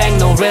Sit back,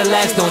 no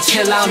relax, no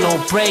chill out, no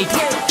break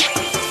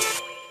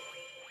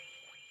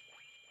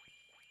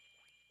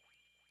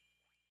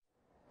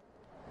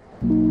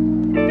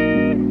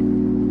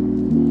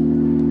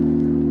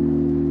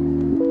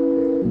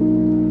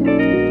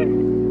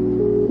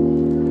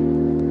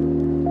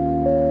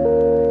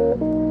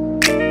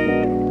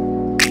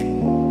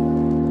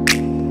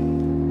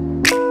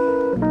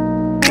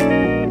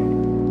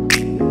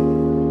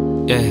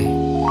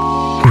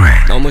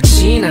너무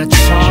지나쳐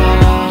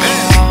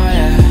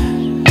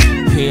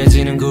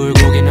휘어지는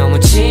굴곡이 너무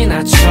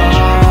지나쳐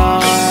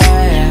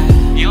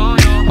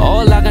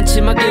올라간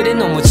치마길이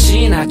너무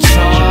지나쳐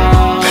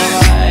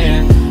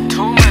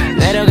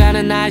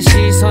내려가는 나의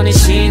시선이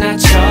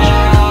지나쳐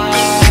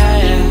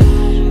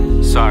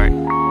Sorry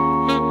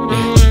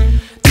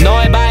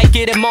너의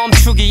발길에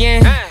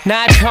멈추기엔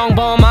나의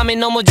평범함이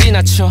너무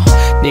지나쳐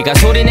네가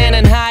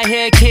소리내는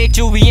하이힐 킥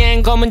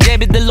주위엔 검은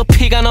제비들로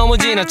피가 너무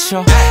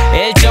지나쳐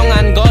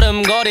일정한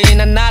걸음걸이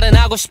난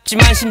나른하고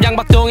싶지만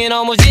심장박동이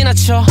너무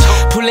지나쳐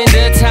풀린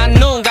듯한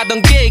눈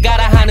가던 길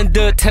가라 하는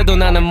듯해도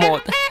나는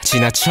못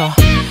지나쳐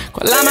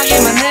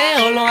관람하기만 해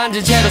홀로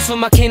앉은 채로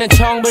숨막히는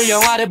청불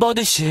영화를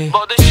보듯이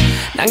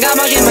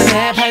난감하기만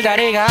해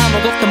팔다리가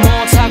아무것도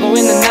못하고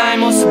있는 나의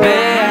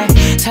모습에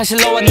사실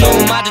너와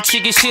너무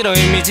마주치기 싫어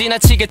이미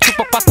지나치게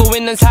축복받고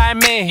있는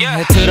삶이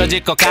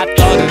흐트러질 것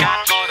같거든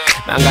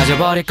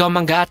망가져버릴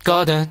것만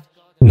같거든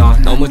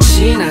넌 너무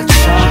지나쳐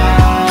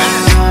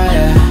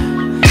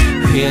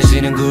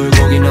휘어지는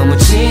굴곡이 너무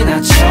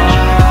지나쳐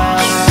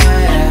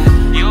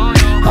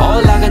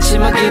올라간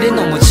치마길이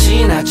너무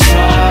지나쳐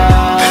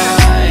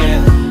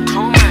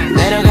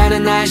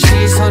내려가는 나의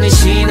시선이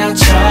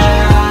지나쳐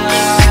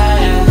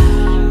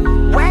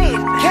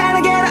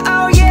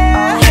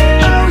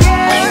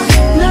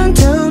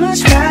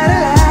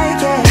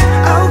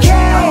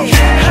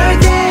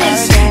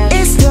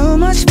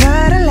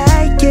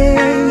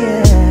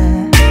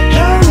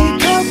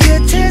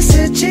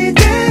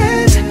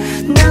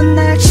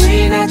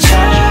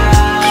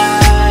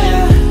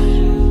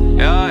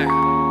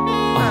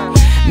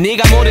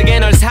네가 모르게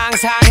널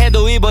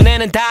상상해도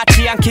이번에는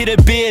닿지 않기를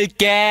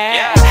빌게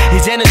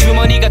이제는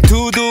주머니가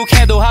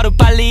두둑해도 하루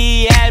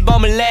빨리 이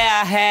앨범을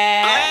내야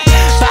해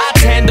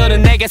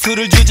바텐더는 내게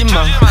술을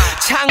주지마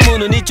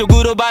창문은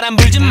이쪽으로 바람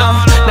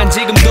불지마 난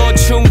지금도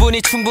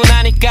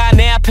충분하니까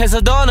내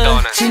앞에서 너는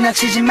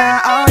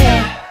지나치지마 oh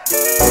yeah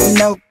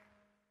Nope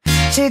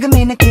지금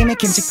이 느낌이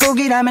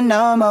김치국이라면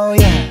너무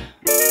yeah.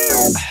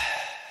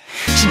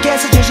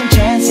 신께서 주신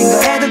찬스인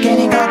거라도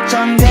괜히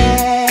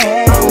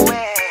걱정돼.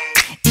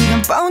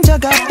 이건 본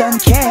적 없던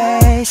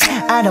case.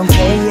 I don't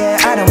care yeah,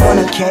 I don't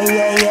wanna care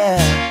yeah, yeah.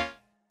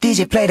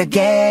 DJ play the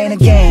game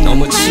again.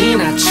 너무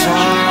지나쳐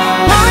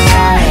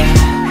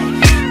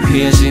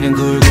휘어지는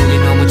굴곡이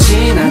너무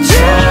지나쳐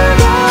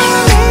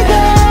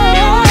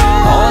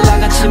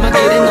올라갔지만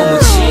길이 너무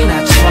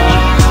지나쳐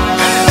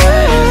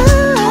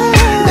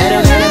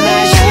내려가는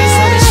날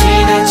시선이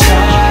지나쳐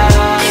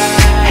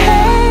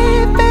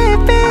Hey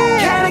baby,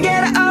 can I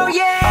get a oh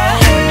yeah,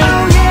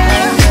 oh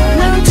yeah.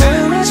 넌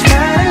too much but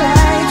I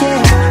like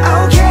it.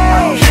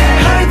 Okay,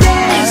 her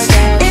dance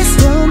is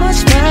too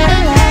much but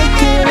I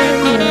like it.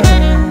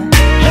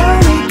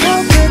 너의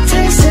코끝에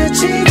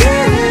스치듯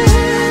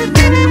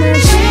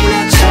날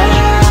지나쳐.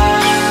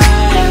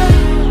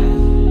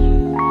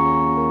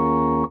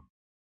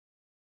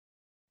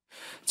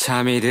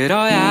 잠이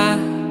들어야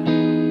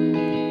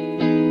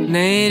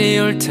내일이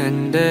올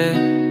텐데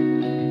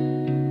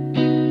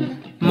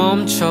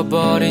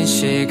멈춰버린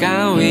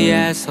시간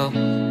위에서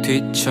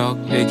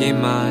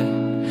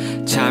뒤척이기만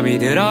잠이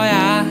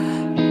들어야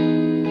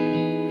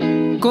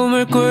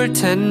꿈을 꿀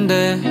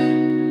텐데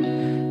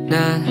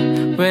난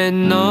왜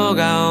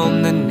너가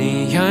없는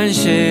네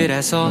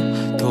현실에서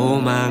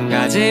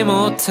도망가지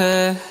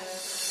못해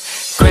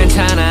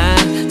괜찮아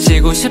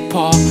지고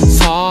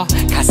싶어서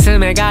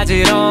가슴에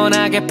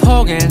가지런하게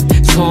포갠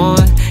손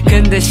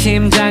근데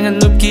심장은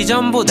눕기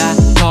전보다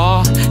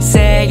더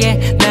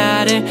세게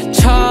나를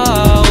쳐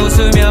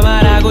웃으며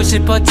말하고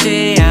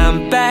싶었지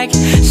I'm back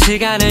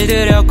시간을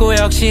들였고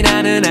역시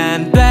나는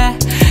안 돼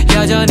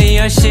여전히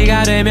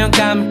 10시가 되면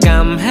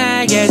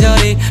깜깜해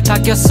계절이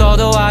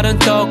바뀌었어도 하루는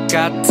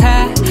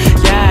똑같아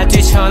야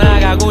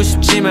뛰쳐나가고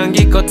싶지만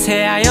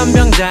기껏해야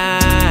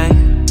연병장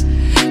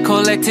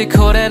콜렉트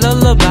콜의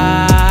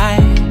룰루바이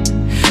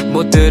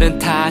못 들은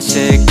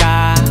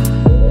탓일까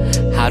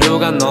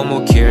하루가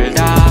너무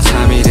길다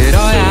잠이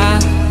들어야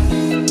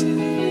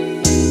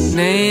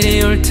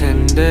내일이 올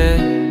텐데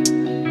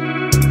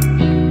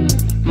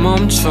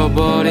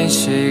멈춰버린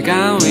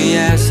시간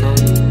위에서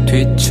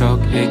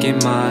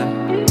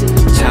뒤척이기만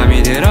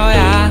잠이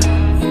들어야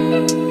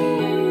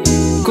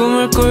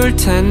꿈을 꿀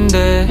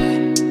텐데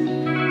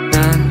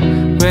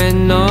난 왜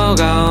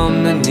너가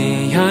없는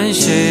네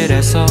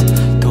현실에서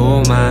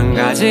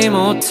도망가지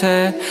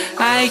못해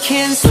I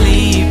can't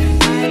sleep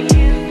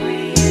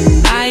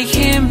I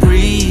can't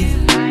breathe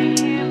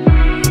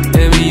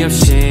의미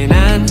없이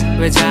난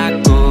왜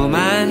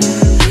자꾸만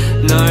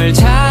널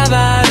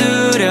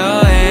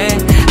잡아두려 해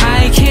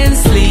I can't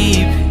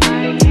sleep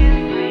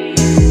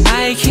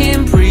I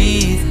can't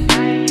breathe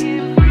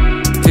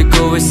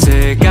듣고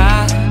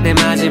있을까 내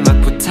마지막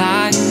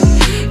부탁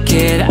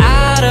Get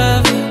out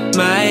of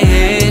my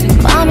head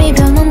마음이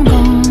변한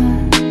건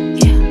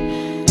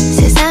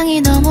세상이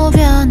너무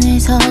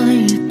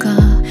변해서일까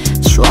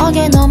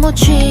추억에 너무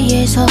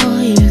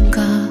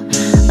취해서일까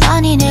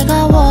아니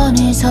내가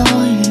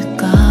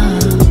원해서일까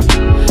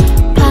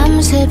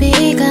밤새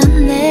비가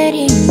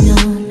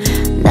내리면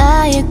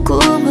나의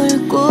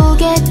꿈을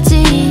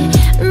꾸겠지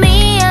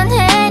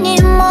미안해 네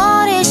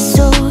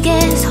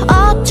머릿속에서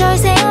어쩔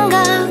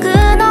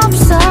생각은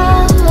없어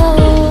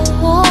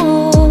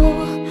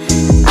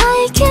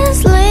I can't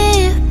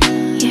sleep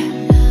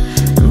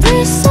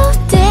breathe so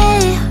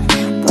deep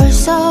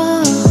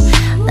벌써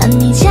난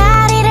네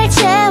자리를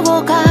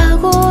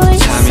채워가고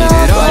있어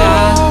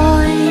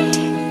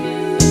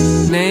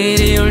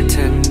내일이 올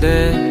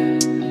텐데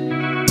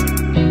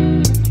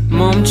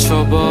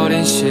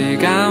멈춰버린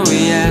시간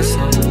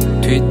위에서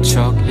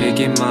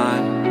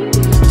뒤척이기만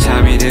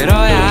잠이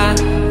들어야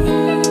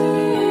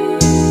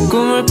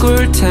꿈을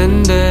꿀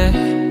텐데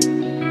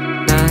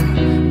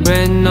난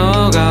왜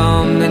너가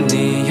없는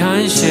네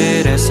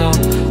현실에서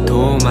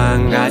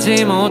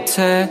도망가지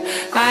못해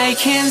I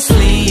can't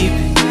sleep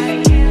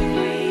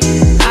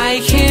I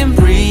can't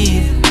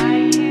breathe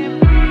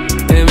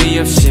의미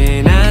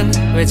없이 난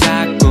왜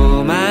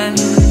자꾸만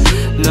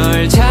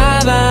널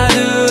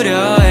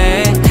잡아두려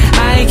해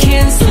I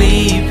can't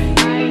sleep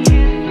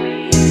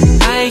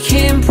I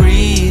can't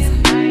breathe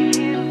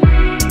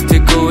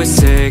듣고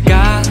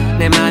있을까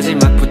내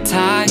마지막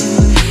부탁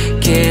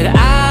Get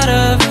out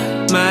of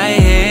my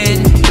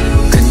head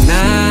Good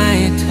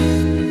night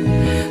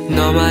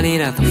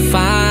너만이라도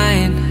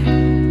fine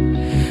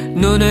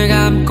눈을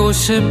감고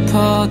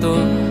싶어도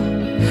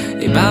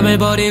이 밤을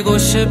버리고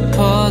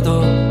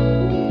싶어도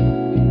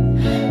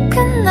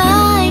Good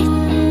night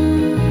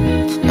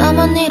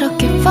나만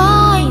이렇게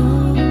fine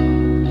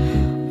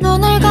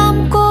눈을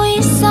감고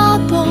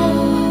있어도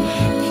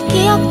내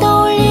기억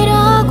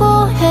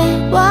떠올리려고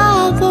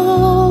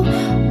해와도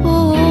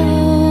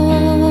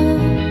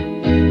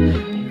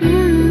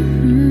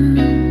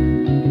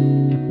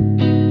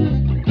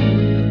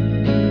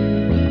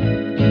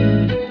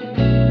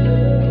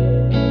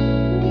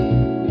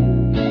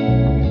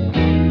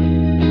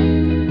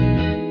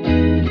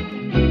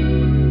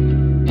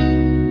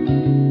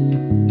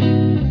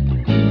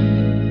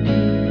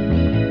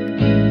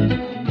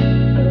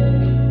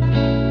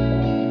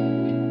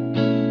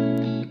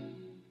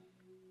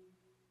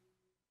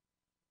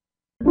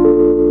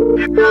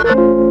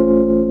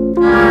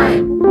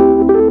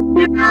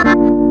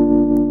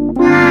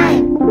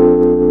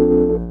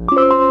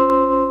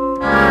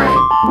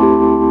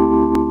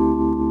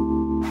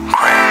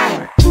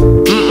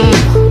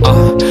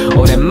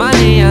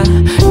오랜만이야.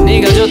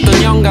 네가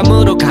줬던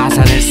영감으로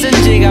가사를 쓴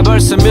지가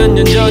벌써 몇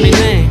년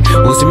전이네.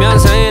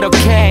 웃으면서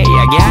이렇게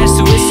이야기할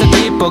수 있어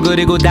기뻐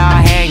그리고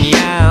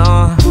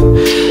다행이야.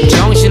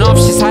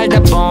 정신없이 살다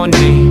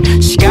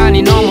보니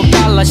시간이 너무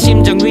빨라.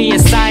 심장 위에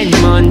쌓인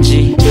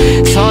먼지.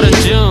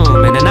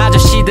 서른쯤에는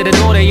아저씨들의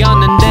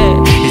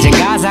노래였는데 이젠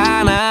가사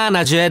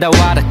하나하나 죄다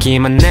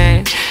와닿기만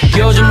해.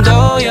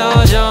 요즘도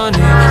여전히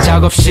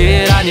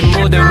작업실 아닌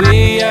무대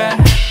위에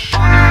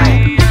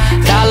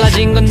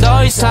달라진 건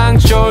더 이상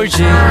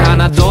쫄지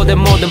않아도 돼.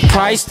 모든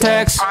프라이스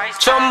텍스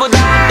전부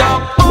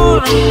다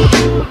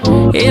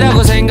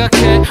덕분이라고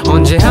생각해.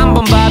 언제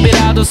한번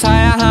밥이라도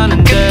사야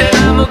하는데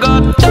그땐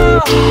아무것도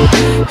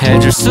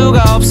해줄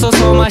수가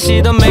없어서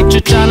마시던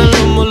맥주잔을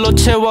눈물로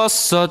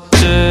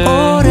채웠었지.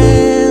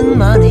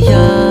 오랜만이야.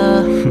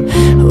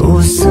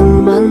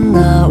 웃음만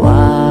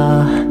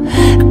나와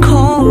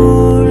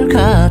거울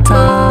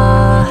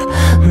같아.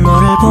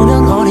 너를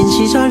보면 어린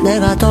시절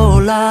내가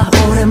떠올라.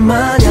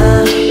 오랜만이야.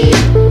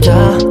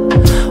 야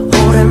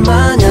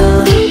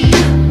오랜만이야.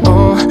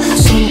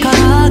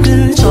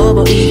 손가락을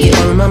접어 이게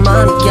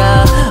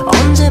얼마만이야.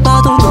 언제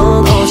봐도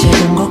넌 어제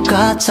본 것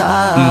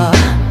같아.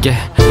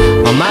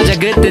 맞아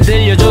그때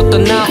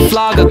들려줬던 나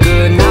플러가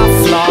그나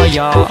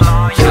플러여.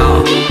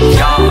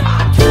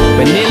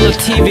 웬일로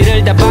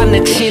TV를 다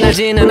봤네.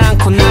 친하지는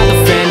않고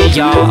나도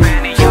팬이여.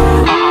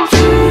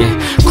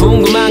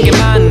 궁금한 게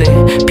많네.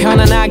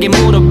 편안하게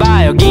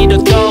물어봐.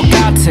 여기도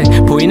똑같아.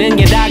 보이는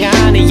게 다가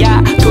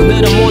아니야.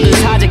 돈으로 모든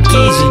사재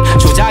끼지.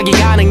 조작이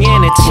가능해.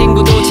 내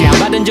친구도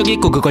제안받은 적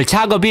있고 그걸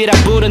작업이라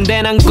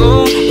부른데 난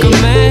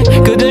궁금해.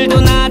 그들도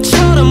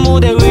나처럼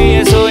무대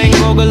위에서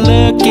행복을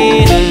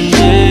느끼는지.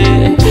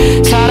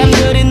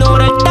 사람들이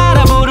노래를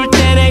따라 부를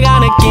때 내가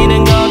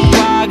느끼는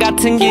것과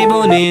같은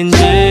기분인지.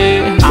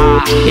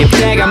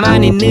 입대가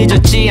많이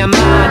늦었지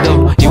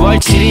아마도 2월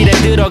 7일에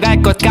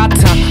들어갈 것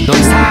같아.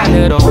 넌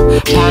산으로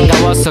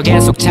반가워서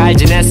계속 잘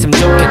지냈으면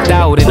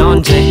좋겠다. 우린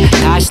언제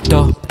다시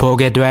또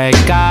보게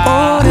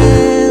될까.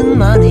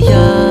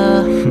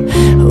 오랜만이야.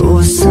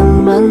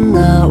 웃음만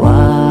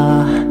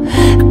나와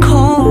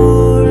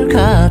거울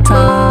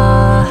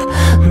같아.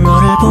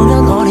 너를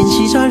보면 어린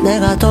시절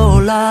내가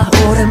떠올라.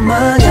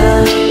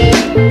 오랜만이야.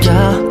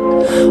 야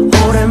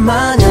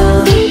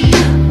오랜만이야.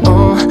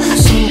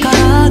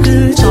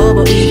 손가락을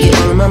접어 이게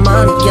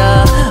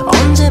얼마만이야.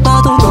 언제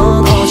봐도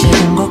넌 어제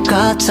본 것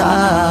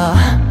같아.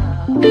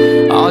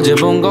 어제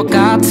본 것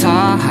같아.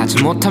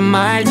 하지 못한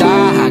말 다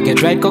하게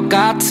될 것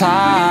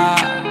같아.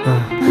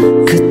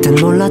 그땐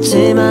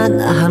몰랐지만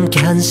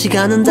함께한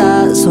시간은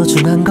다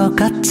소중한 것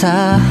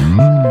같아.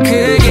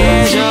 그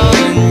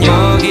계절은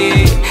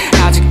여기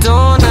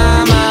아직도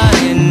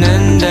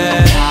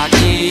남아있는데 다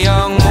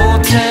기억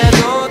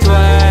못해도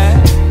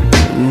돼.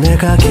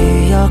 내가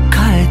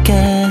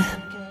기억할게.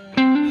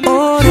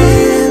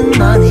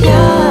 오랜만이야.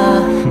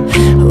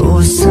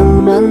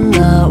 웃음만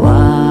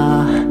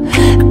나와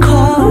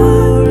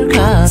거울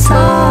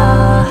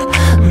같아.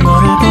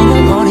 너를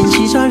보면 어린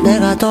시절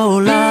내가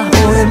떠올라.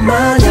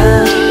 오랜만이야.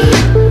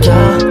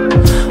 야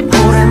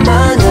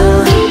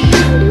오랜만이야.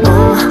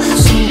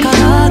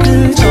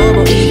 손가락을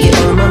접어 이게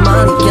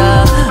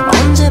얼마만이야.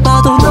 언제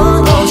봐도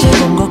넌 어제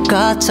본 것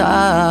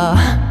같아.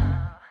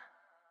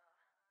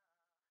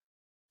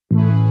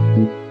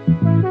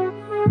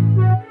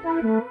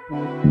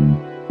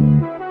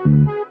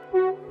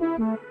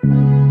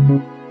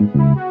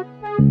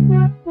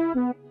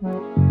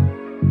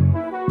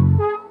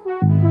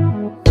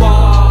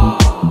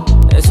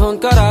 내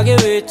손가락에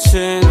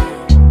위친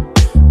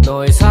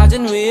너의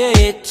사진 위에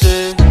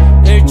있지.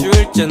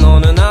 일주일째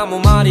너는 아무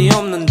말이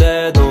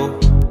없는데도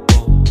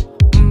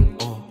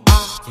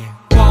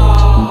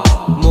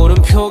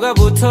물음표가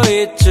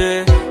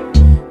붙어있지.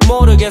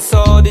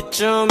 모르겠어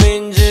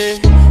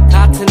어디쯤인지.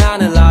 같은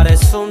하늘 아래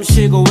숨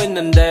쉬고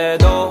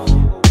있는데도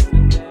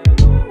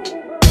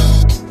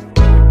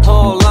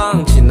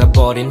홀랑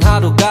지나버린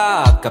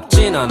하루가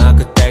아깝진 않아.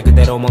 그때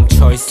그대로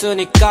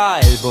멈춰있으니까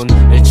 1분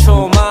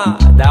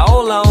 1초마다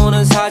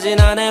올라오는 사진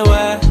안에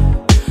왜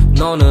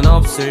너는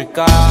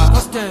없을까.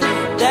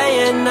 Day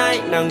and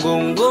night 난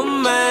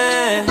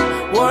궁금해.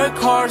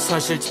 Work hard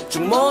사실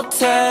집중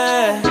못해.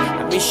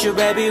 I miss you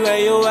baby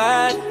where you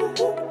at.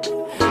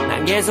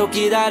 난 계속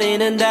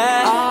기다리는데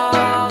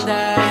all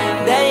day.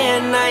 Day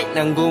and night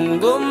난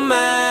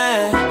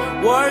궁금해.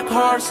 Work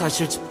hard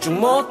사실 집중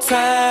못해.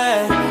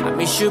 I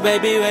miss you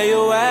baby where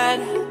you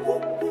at.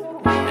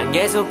 난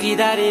계속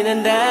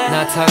기다리는데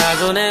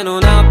나타나줘 내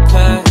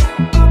눈앞에.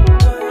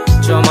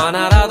 점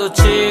하나라도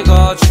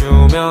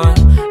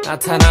찍어주면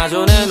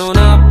나타나줘 내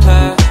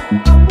눈앞에.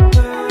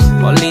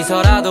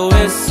 멀리서라도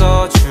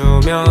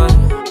있어주면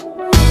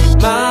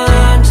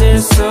만질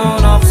순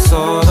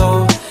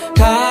없어도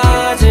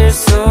가질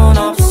순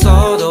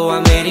없어도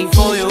I'm waiting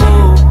for you.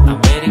 I'm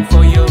waiting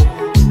for you.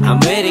 I'm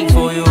waiting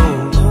for you.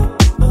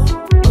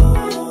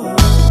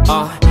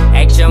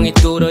 액정이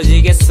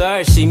뚫어지겠어.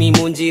 열심히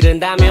문지른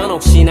된다면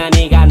혹시나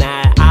네가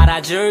날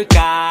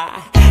알아줄까.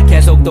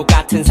 계속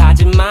똑같은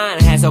사진만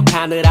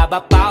해석하느라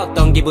바빠.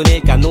 어떤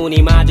기분일까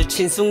눈이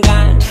마주친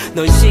순간.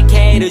 넌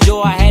CK를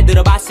좋아해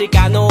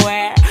들어봤을까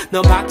Nowhere.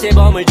 넌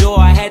박재범을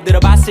좋아해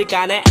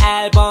들어봤을까 내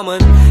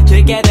앨범은.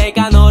 들게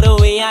될까 너를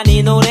위한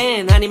이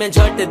노래는. 아니면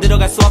절대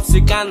들어갈 수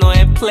없을까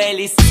너의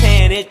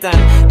플레이리스트엔. 일단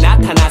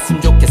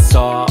나타났으면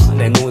좋겠어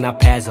내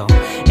눈앞에서.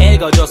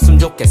 읽어줬으면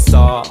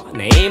좋겠어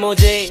내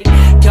이모지.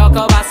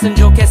 겪어봤으면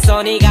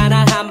좋겠어 네가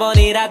날 한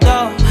번이라도.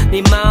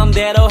 네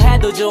마음대로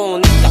해도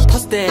좋으니까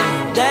post it.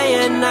 Day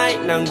and night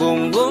난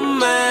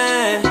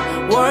궁금해.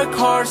 Work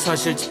hard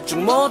사실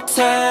집중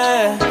못해.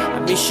 I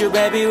miss you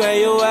baby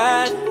where you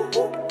at.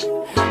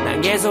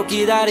 난 계속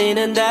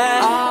기다리는데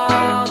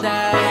all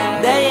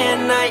day. Day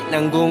and night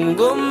난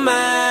궁금해.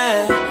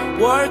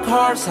 Work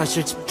hard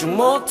사실 집중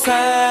못해.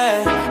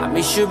 I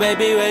miss you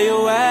baby where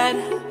you at.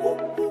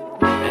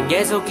 난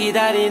계속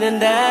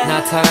기다리는데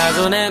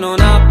나타나줘 내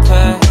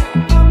눈앞에.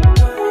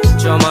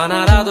 점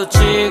하나라도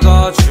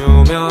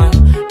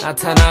찍어주면.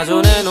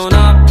 나타나줘 내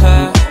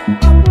눈앞에.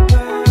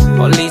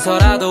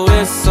 멀리서라도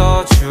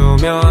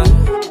있어주면.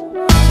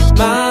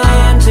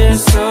 만질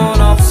순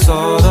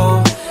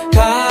없어도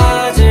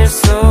가질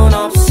순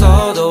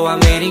없어도 I'm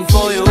waiting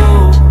for you.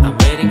 I'm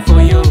waiting for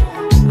you.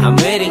 I'm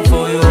waiting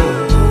for you.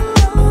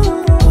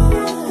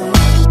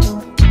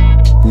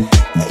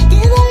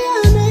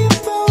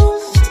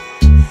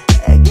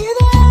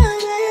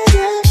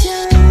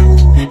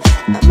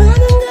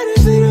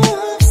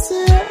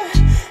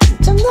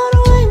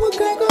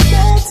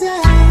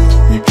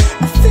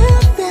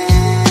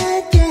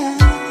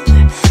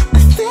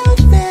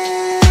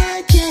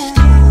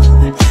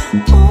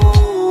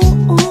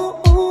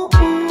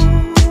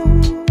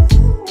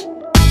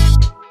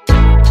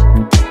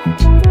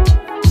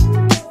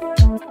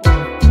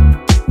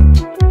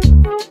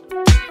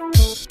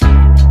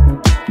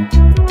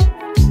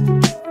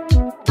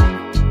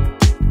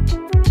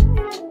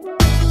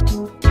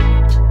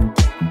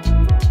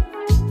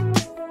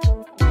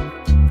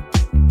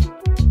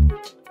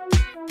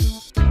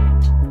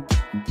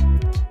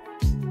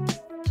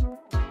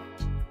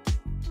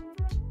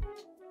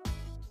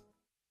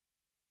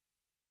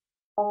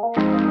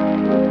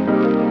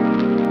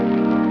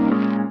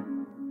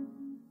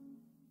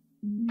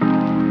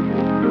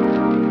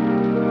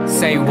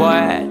 Say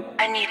what?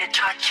 I need a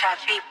cha-cha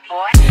beat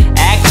boy.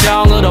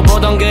 액정으로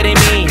보던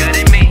그림이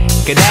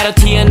그대로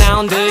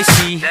튀어나온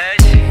듯이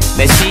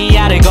내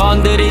시야를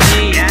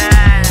건드리지.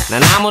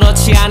 난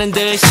아무렇지 않은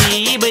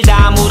듯이 입을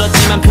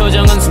다물었지만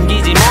표정은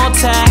숨기지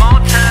못해.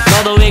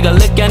 너도 이걸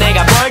느껴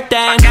내가 볼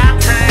땐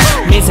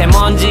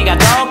미세먼지가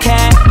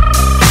독해.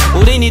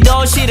 우린 이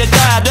도시를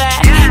떠야 돼.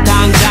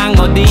 당장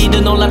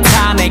어디든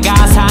올라타.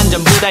 내가 산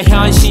전부 다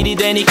현실이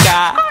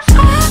되니까.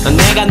 넌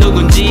내가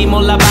누군지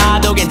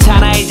몰라봐도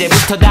괜찮아.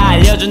 이제부터 다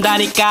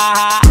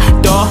알려준다니까.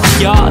 또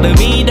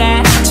여름이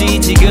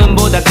되지.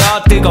 지금보다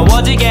더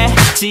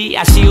뜨거워지겠지.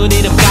 아쉬운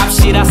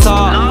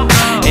이름값이라서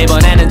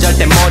이번에는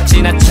절대 못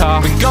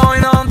지나쳐. We're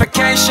going on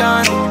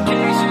vacation.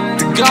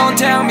 뜨거운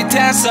태양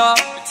밑에서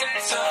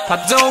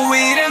파도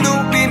위를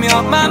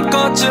눕히며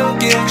맘껏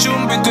즐길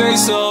준비돼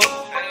있어.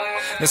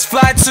 Let's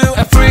fly to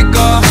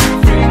Africa,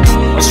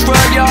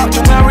 Australia to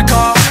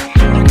America,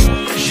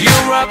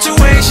 Europe to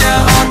Asia.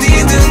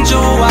 어디든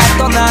좋아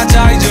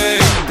떠나자 이제.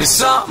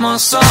 This summer,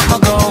 summer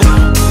go.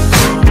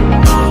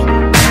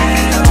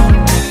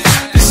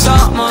 This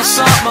summer,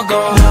 summer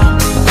go.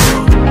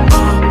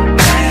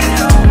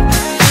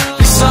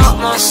 This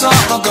summer,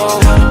 summer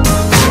go.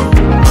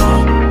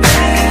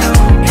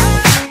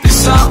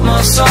 This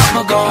summer,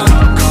 summer go.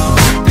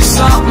 This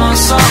summer,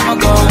 summer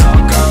go.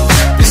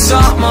 This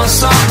summer,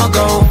 summer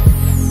go.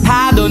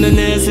 파도는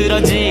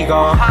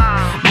느스러지고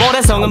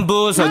모래성은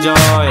부서져.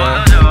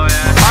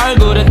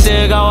 얼굴은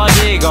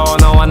뜨거워지고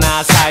너와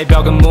나 사이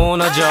벽은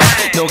무너져.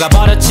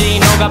 녹아버렸지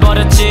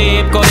녹아버렸지.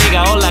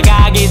 입꼬리가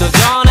올라가기도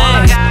전에.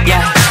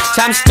 yeah.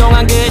 잠시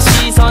동안 그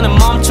시선은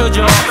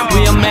멈춰줘.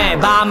 위험해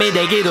밤이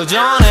되기도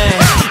전에.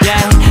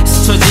 yeah.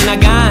 스쳐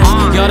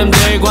지나간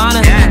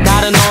여름들과는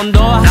다른 온도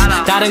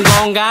다른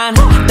공간.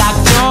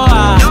 딱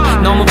좋아.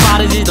 너무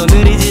빠르지도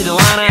느리지도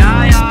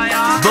않아.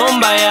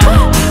 봄바야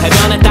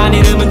해변에 딴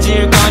이름은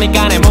지을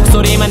거니까 내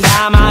목소리만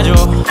담아줘.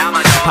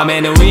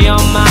 밤에는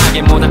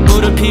위험하게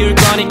모닥불을 피울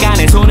거니까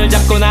내 손을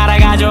잡고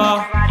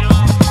날아가줘.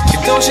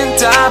 이 도시는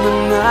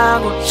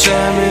따분하고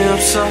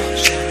재미없어.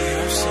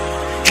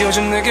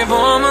 요즘 내게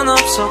봄은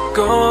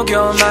없었고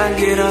겨울만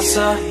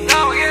길었어.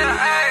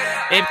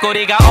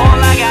 입꼬리가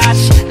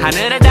올라가시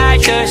하늘을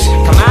닳듯이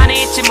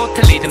가만히 있지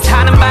못할 리듬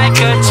타는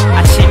발끝.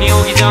 아침이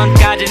오기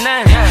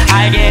전까지는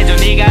알게 해줘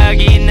네가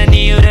여기 있는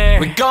이유를.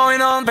 We're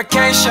going on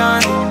vacation.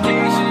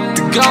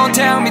 뜨거운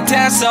태양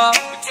밑에서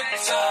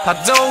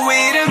파도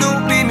위를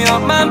눕히며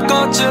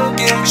맘껏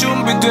즐길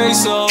준비돼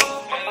있어.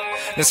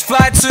 Let's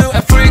fly to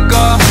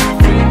Africa,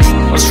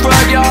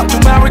 Australia to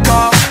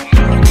America,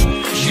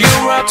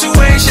 Europe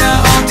to Asia.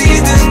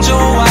 어디든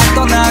좋아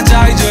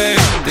떠나자 이제.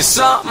 This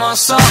summer,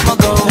 summer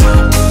go.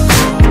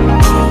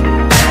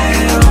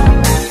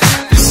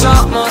 This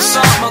summer,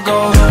 summer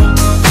go.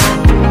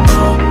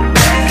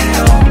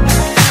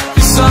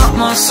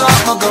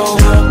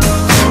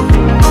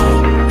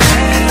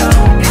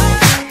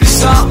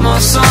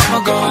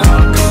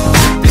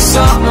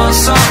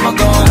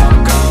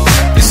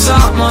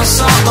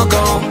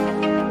 서서고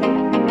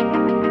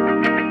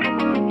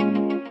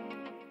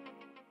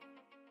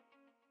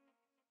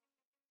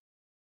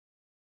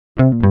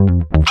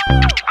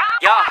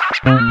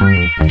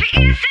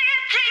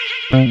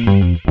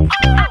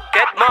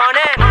Good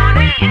morning.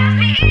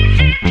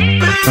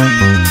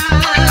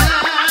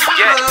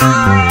 Yeah.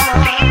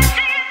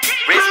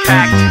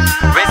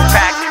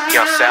 Respect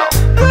yourself.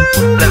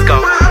 Let's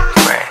go.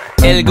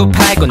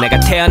 1989 내가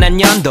태어난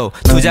연도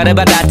투자를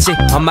받았지.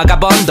 엄마가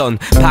번 돈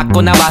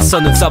받고 나왔어.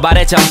 눈썹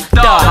아래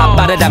점떠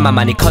핫바르다만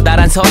많이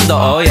커다란 손도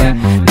oh yeah.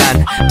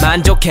 난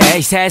만족해.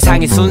 이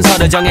세상이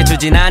순서를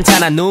정해주진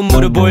않잖아.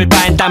 눈물을 보일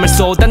바엔 땀을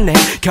쏟았네.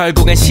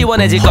 결국엔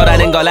시원해질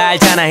거라는 걸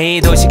알잖아. 이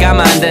도시가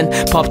만든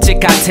법칙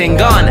같은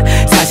건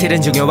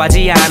사실은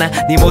중요하지 않아.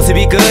 네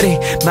모습이 그리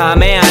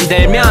마음에 안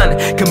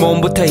들면 그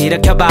몸부터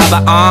일으켜봐봐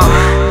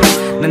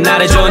난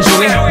나를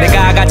존중해.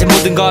 내가 가진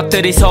모든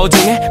것들이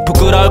소중해.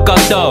 부끄러울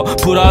것도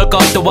부러울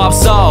것도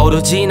없어.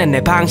 오로지 난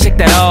내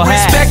방식대로 해.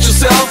 Respect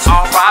yourself.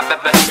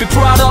 Alright baby. Be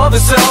proud of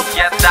yourself.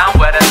 Get down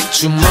with it.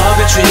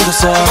 주먹을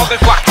쥐고서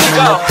주먹을 꽉 쥐고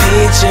높이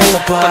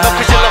질러봐.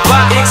 높이 질러봐.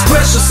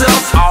 Express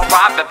yourself.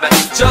 Alright baby.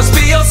 Just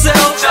be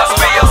yourself. Just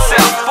be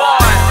yourself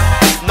boy.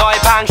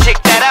 너의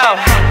방식대로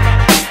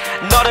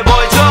너를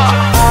보여줘.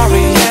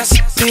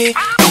 R.E.S.P.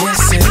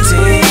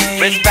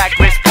 Respect.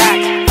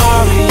 Respect.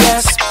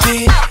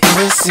 R.E.S.P.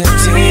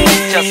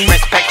 Just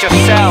respect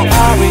yourself.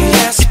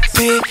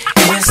 R.E.S.P.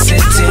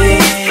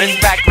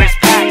 Respect.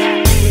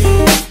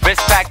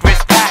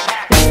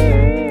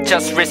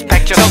 Just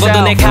respect yourself.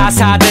 적어도 내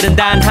가사들은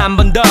단 한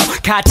번도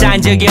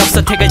가짜인 적이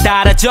없어. 택을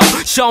달아줘.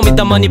 Show me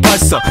the money.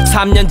 벌써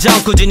 3년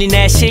전 꾸준히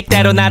내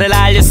식대로 나를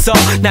알렸어.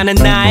 나는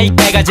나일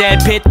때가 제일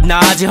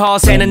빛나지.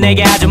 허세는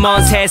내게 아주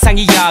먼 세상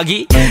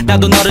이야기.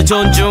 나도 너를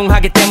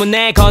존중하기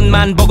때문에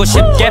겉만 보고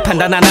쉽게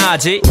판단 안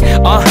하지.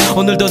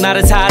 오늘도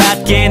나를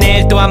살았게.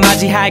 내일 또한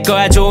맞이할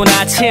거야. 좋은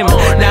아침.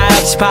 나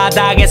역시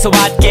바닥에서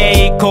왔게.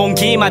 이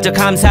공기마저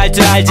감사할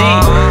줄 알지.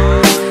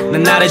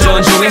 난 나를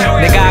존중해.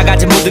 내가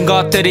가진 모든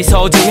것들이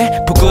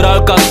소중해.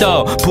 부끄러울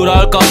것도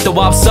부러울 것도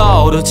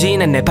없어. 오로지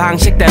난 내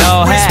방식대로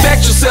해.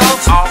 Respect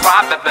yourself.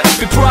 Alright baby.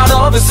 Be proud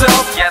of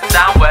yourself. Get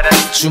down with it.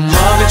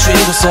 주먹을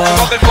쥐고서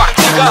주먹을 꽉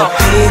쥐고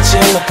높이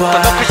질러봐.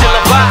 높이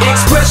질러봐.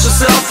 Express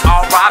yourself.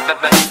 Alright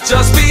baby.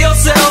 Just be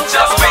yourself.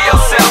 Just be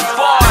yourself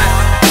boy.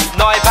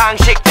 너의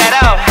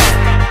방식대로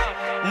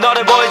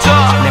너를 보여줘.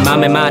 내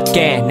맘에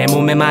맞게 내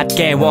몸에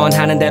맞게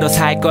원하는 대로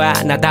살 거야.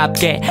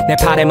 나답게 내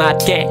팔에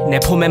맞게 내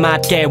폼에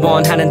맞게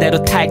원하는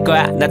대로 탈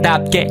거야.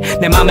 나답게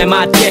내 맘에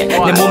맞게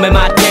내 몸에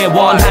맞게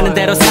원하는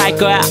대로 살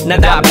거야.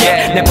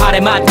 나답게 내 팔에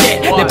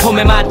맞게 내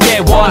폼에 맞게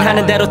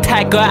원하는 대로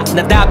탈 거야.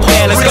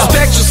 나답게 Let's go.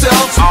 Respect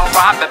yourself.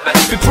 Alright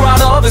baby. Be proud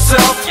of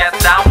yourself. Get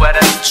down with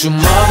it.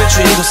 주먹을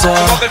쥐고서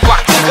주먹을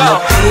꽉 쥐고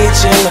높이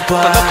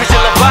질러봐. 높이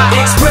질러봐.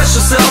 Express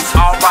yourself.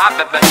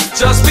 Alright baby.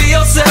 Just be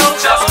yourself.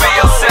 Just be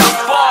yourself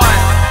boy.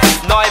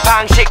 너의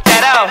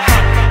방식대로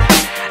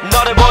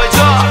너를 보여줘.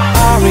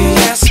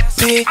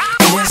 R.E.S.P.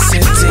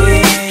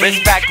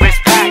 Respect.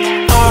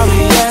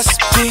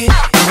 R.E.S.P.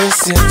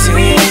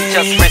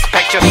 Just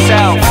respect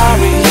yourself.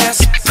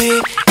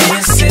 R.E.S.P.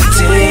 Respect.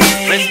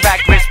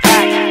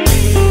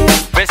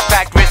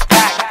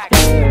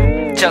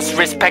 Just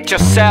respect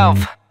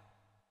yourself.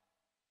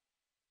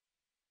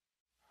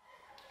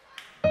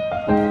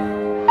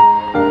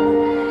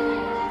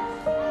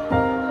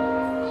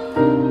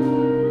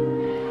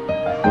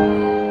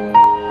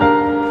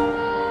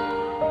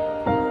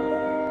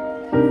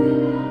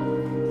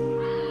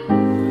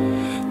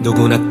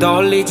 누구나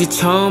떨리지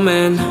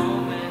처음엔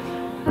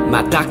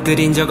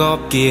맞닥뜨린 적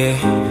없기에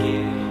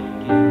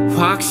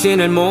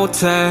확신을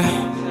못해.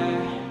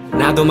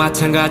 나도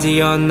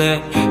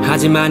마찬가지였네.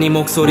 하지만 이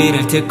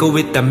목소리를 듣고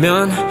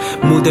있다면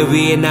무대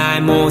위에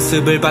나의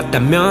모습을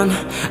봤다면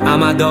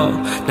아마도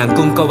난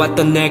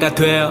꿈꿔왔던 내가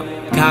되어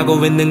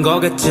가고 있는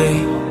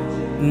거겠지.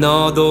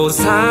 너도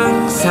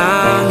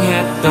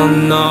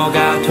상상했던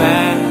너가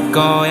될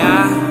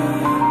거야.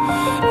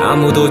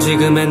 아무도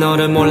지금의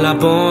너를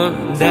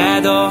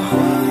몰라본데도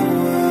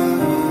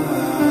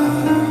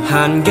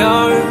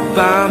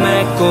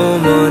한겨울밤의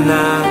꿈은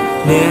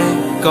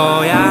아닐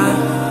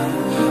거야.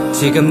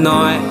 지금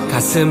너의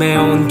가슴에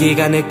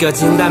온기가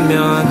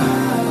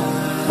느껴진다면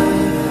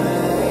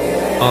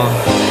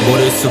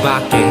모를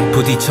수밖에.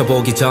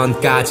 부딪혀보기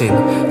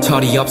전까진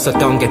철이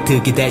없었던 게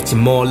득이 될지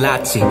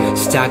몰랐지.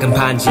 시작은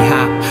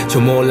반지하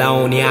좀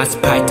올라온 이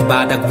아스팔트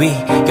바닥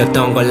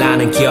위였던 걸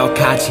나는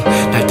기억하지.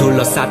 날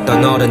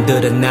둘러쌌던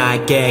어른들은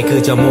나에게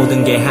그저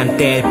모든 게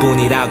한때일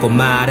뿐이라고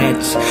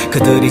말했지.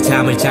 그들이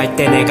잠을 잘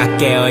때 내가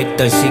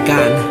깨어있던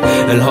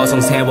시간을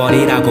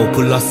허송세월이라고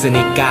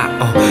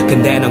불렀으니까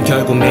근데 넌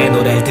결국 내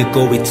노래를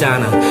듣고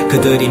있잖아.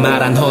 그들이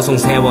말한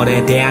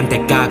허송세월에 대한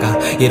대가가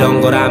이런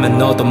거라면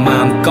너도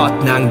마음껏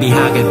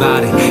낭비하길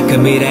바래. 그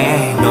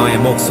미래에 너의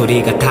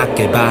목소리가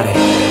닿길 바래.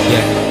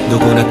 yeah.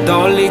 누구나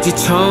떨리지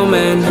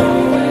처음엔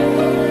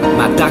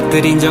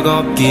맞닥뜨린 적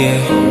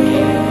없기에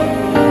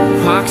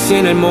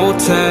확신을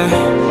못해.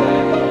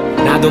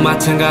 나도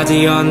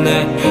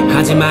마찬가지였네.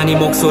 하지만 이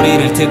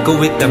목소리를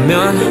듣고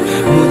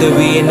있다면, 무대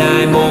위에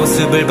나의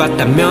모습을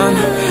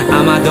봤다면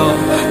아마도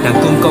난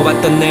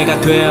꿈꿔왔던 내가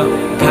되어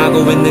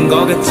가고 있는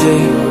거겠지.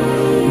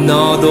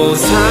 너도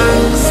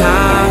상상했던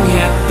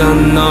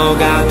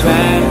너가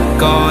될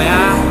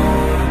거야.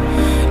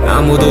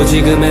 아무도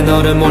지금의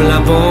너를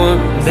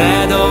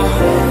몰라본데도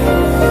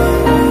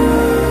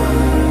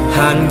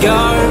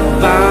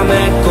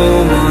한겨울밤의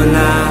꿈은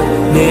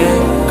아닐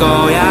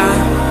거야.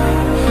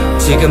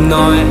 지금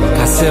너의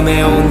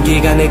가슴에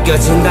온기가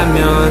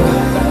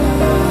느껴진다면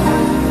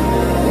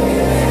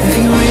If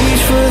you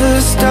reach for the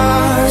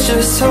stars,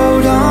 just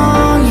hold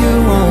on,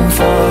 you won't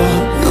fall.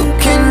 You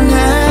can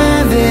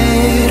have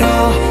it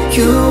all.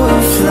 You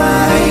will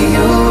fly,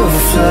 you will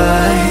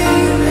fly.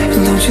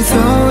 And don't you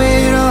throw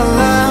it all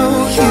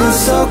out. You're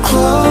so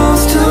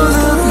close to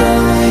the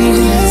line.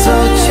 It's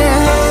all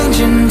change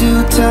in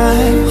due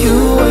time. You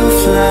will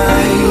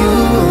fly, you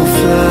will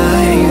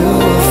fly, you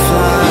will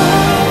fly.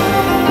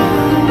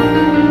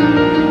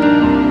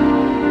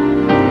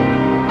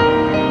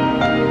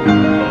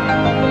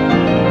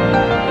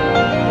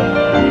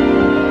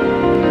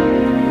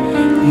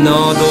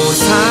 너도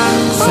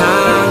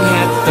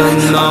상상했던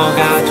너가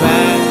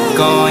될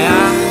거야.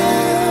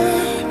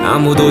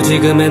 아무도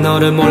지금의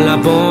너를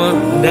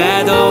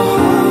몰라본데도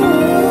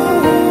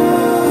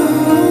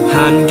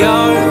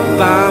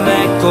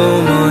한겨울밤의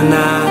꿈은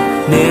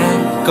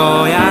아닐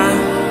거야.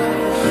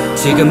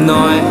 지금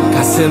너의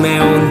가슴에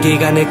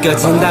온기가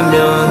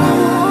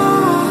느껴진다면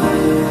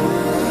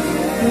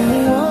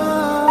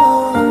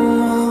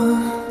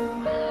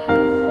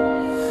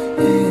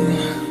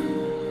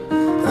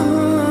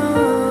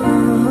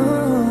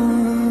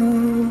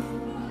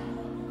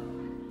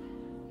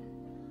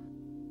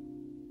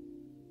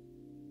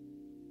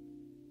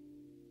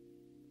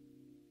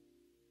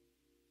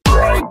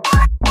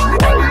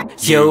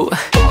You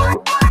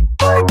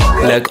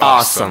look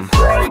awesome,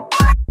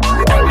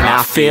 and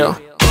I feel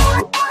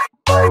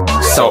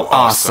so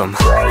awesome.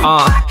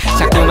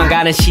 자꾸만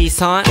가는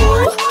시선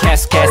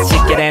계속해서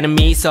짓게 되는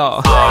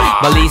미소.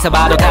 멀리서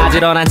봐도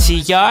가지런한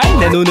치열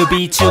내 눈을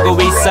비추고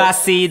있어. I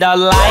see the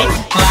light.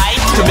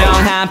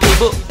 투명한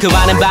피부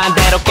그와는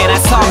반대로 꽤나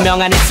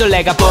선명한 입술.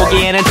 내가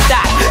보기에는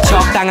딱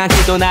적당한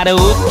키도 나를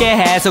웃게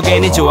해서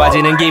괜히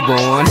좋아지는 기분.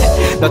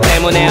 너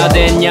때문에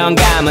얻은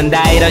영감은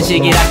다 이런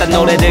식이라던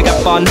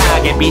노래들과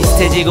뻔하게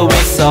비슷해지고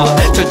있어.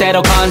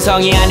 절대로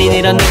건성이 아닌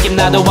이런 느낌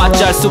나도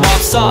어쩔 수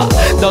없어.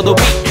 너도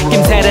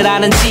김새를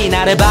하는지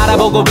나를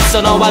바라보고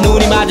있어. 너와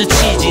눈이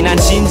마주치지 난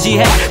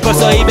진지해.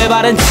 벌써 입에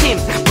바른 침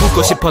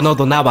묻고 싶어.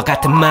 너도 나와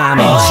같은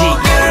마음인지.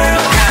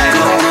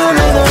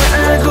 꿈꾸는 널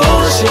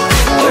알고 싶은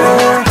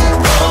girl.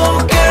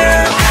 Oh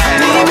girl,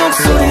 네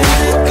목소리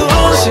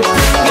듣고 싶은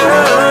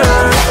girl.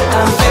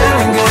 I'm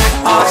feeling good,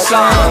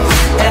 awesome.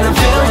 And I'm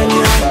feeling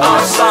you,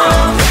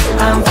 awesome.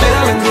 I'm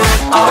feeling good,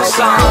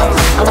 awesome.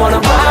 I wanna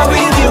ride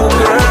with you,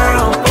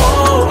 girl.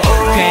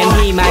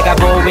 괜히 맑아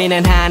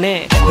보이는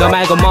하늘, 너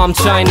말고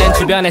멈춰있는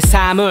주변의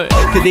사물,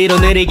 그 뒤로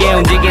느리게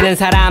움직이는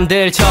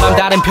사람들처럼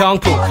다른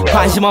병풍.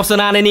 관심 없어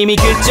나는 이미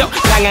그쪽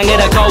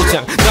방향을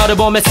고정. 너를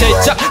보며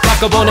슬쩍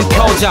바꿔보는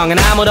표정은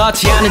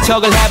아무렇지 않은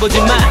척을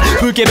해보지만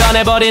붉게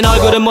변해버린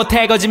얼굴은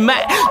못해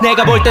거짓말.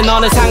 내가 볼 때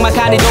너는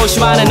삭막한 이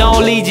도시와는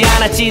어울리지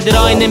않았지.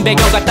 들어있는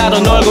배경과 따로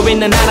놀고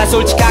있는 하나.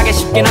 솔직하게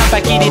쉽게 난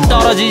발길이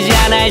떨어지지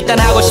않아. 일단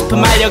하고 싶은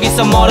말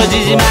여기서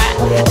멀어지지 마.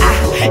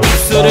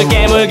 입술을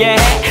깨물게 해.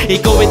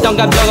 잊고 있던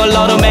감정을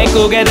너로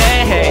메꾸게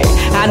돼.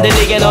 안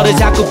들리게 너를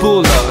자꾸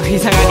불러.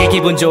 이상하게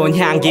기분 좋은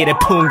향기를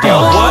풍겨.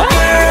 Oh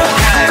girl,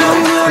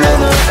 꿈꾸는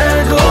널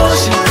알고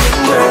싶은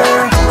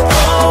girl.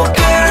 Oh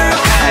girl,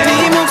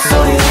 네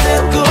목소리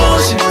듣고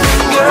싶은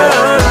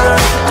girl.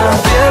 I'm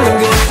feeling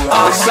good,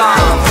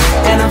 awesome.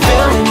 And I'm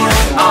feeling you,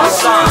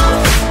 awesome.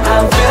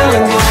 I'm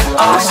feeling good,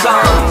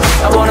 awesome.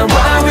 I wanna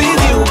ride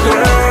with you,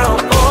 girl.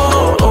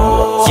 Oh,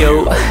 oh.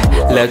 You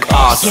look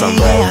awesome,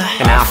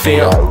 and I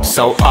feel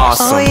so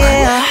awesome.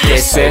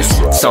 This is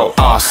so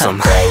awesome.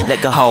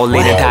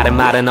 홀리는 다른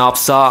말은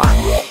없어.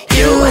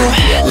 You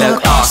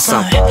look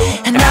awesome,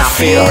 and I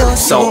feel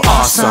so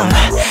awesome.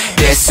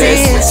 This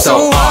is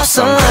so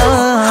awesome.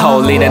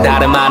 홀리는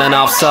다른 말은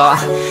없어.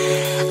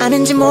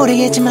 아는지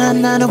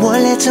모르겠지만 나는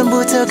원래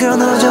처음부터 girl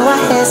너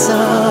좋아했어.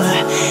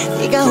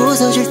 네가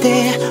웃어줄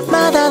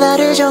때마다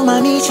나를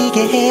정말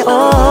미치게 해.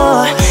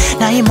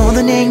 나의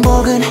모든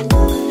행복은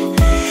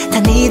다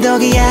네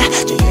덕이야.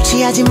 좀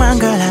유치하지만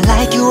girl I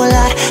like you a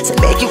lot.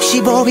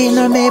 365일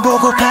널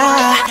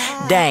매보고파.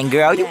 Dang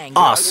girl, you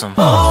awesome.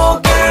 Oh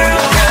girl,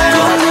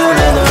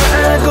 꿈꾸는 널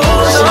알고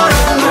싶은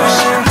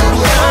girl.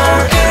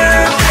 Oh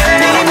girl,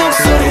 네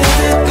목소리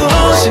듣고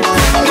싶은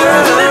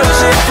girl.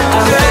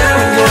 I'm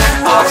feeling good,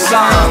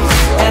 awesome.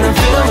 And I'm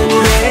feeling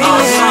you,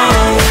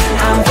 awesome.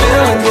 I'm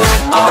feeling good,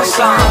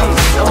 awesome.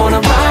 I wanna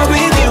ride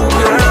with you,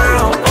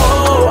 girl.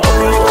 Oh, oh.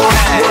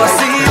 Wanna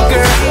see you,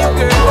 girl.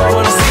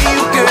 Wanna see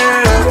you,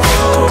 girl.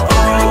 Oh,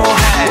 oh.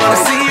 Wanna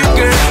see you,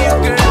 girl.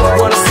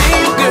 Wanna see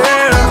you,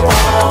 girl.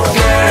 Oh,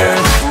 girl.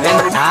 And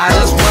I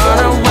just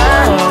wanna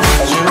ride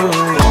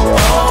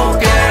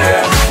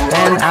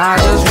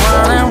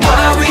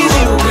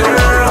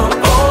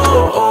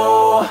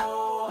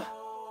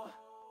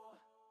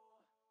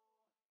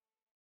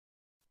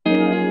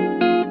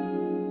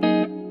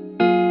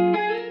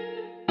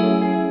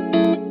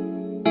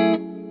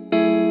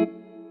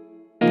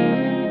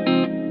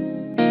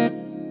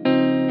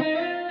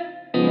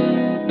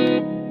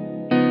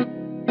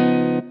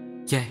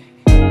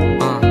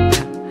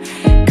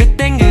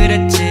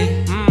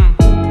이랬지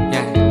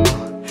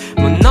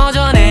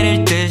무너져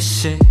내릴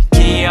듯이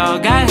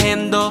기억할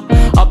힘도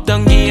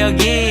없던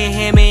기억이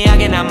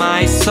희미하게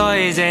남아있어.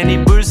 이제 네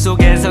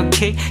물속에서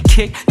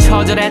킥킥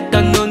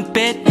처절했던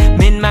눈빛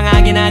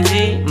민망하긴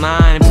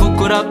하지만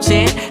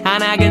부끄럽진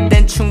않아.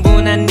 그땐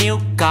충분한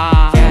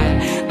이유가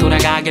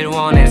돌아가길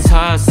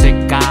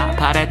원해서였을까.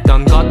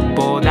 바랬던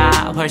것보다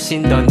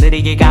훨씬 더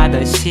느리게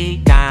가던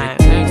시간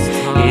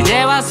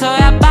이제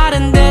와서야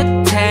빠른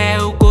듯해.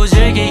 웃고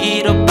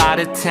즐기기로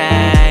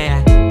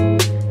빠듯해.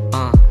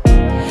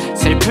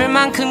 슬플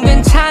만큼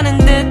괜찮은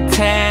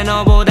듯해.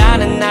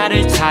 너보다는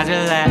나를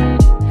찾을래.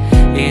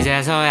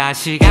 이제서야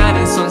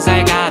시간은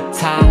쏜살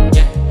같아.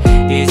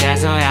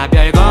 이제서야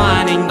별거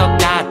아닌 것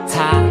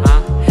같아.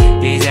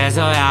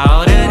 이제서야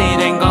어른이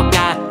된 것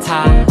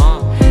같아.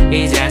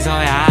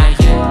 이제서야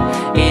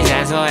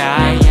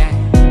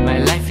My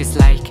life is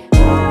like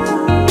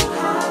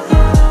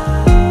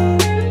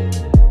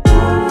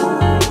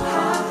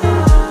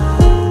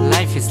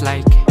Life is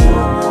like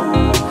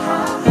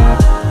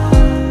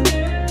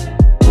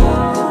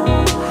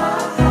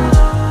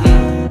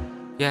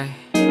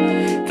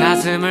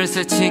가슴을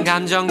스친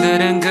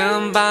감정들은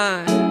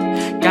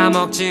금방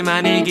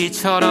까먹지만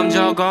일기처럼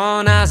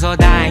적어놔서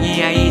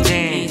다행이야.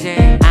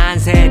 이제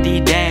안새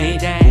D-Day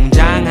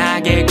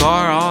웅장하게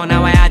걸어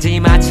나와야지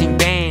마침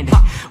밴드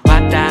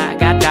왔다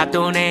갔다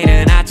또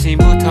내일은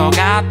아침부터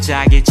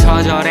갑자기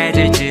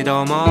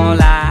처절해질지도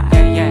몰라.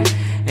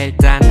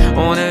 일단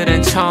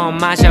오늘은 처음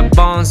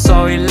마셔본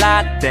소이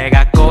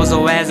라떼가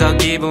고소해서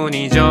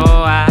기분이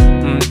좋아.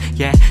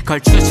 걸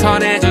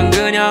추천해준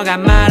그녀가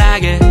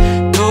말하길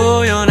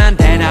도연한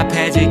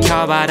대답해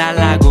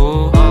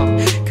지켜봐달라고.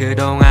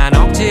 그동안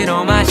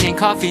억지로 마신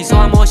커피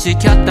소화 못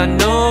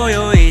시켰던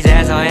우유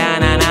이제서야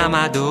난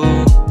아마도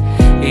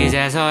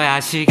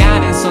이제서야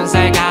시간은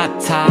쏜살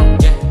같아.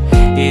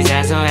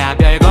 이제서야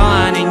별거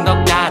아닌 것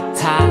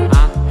같아.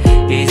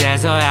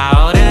 이제서야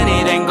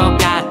어른이 된 것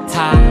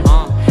같아.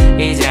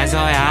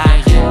 이제서야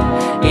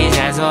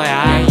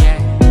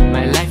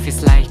My life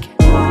is like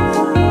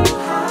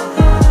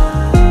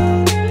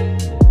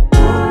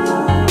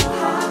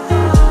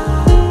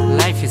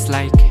Life is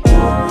like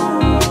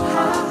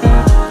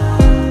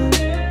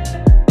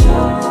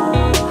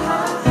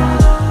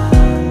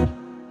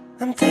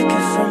I'm taken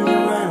from the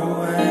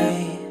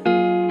runaway.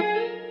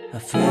 I'm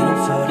feeling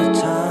for the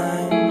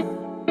time.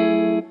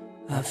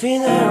 I've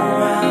been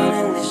around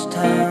in this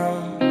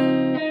town.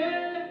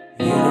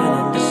 You don't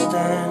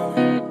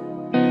understand.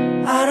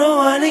 I don't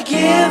wanna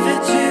give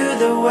it to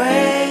the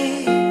way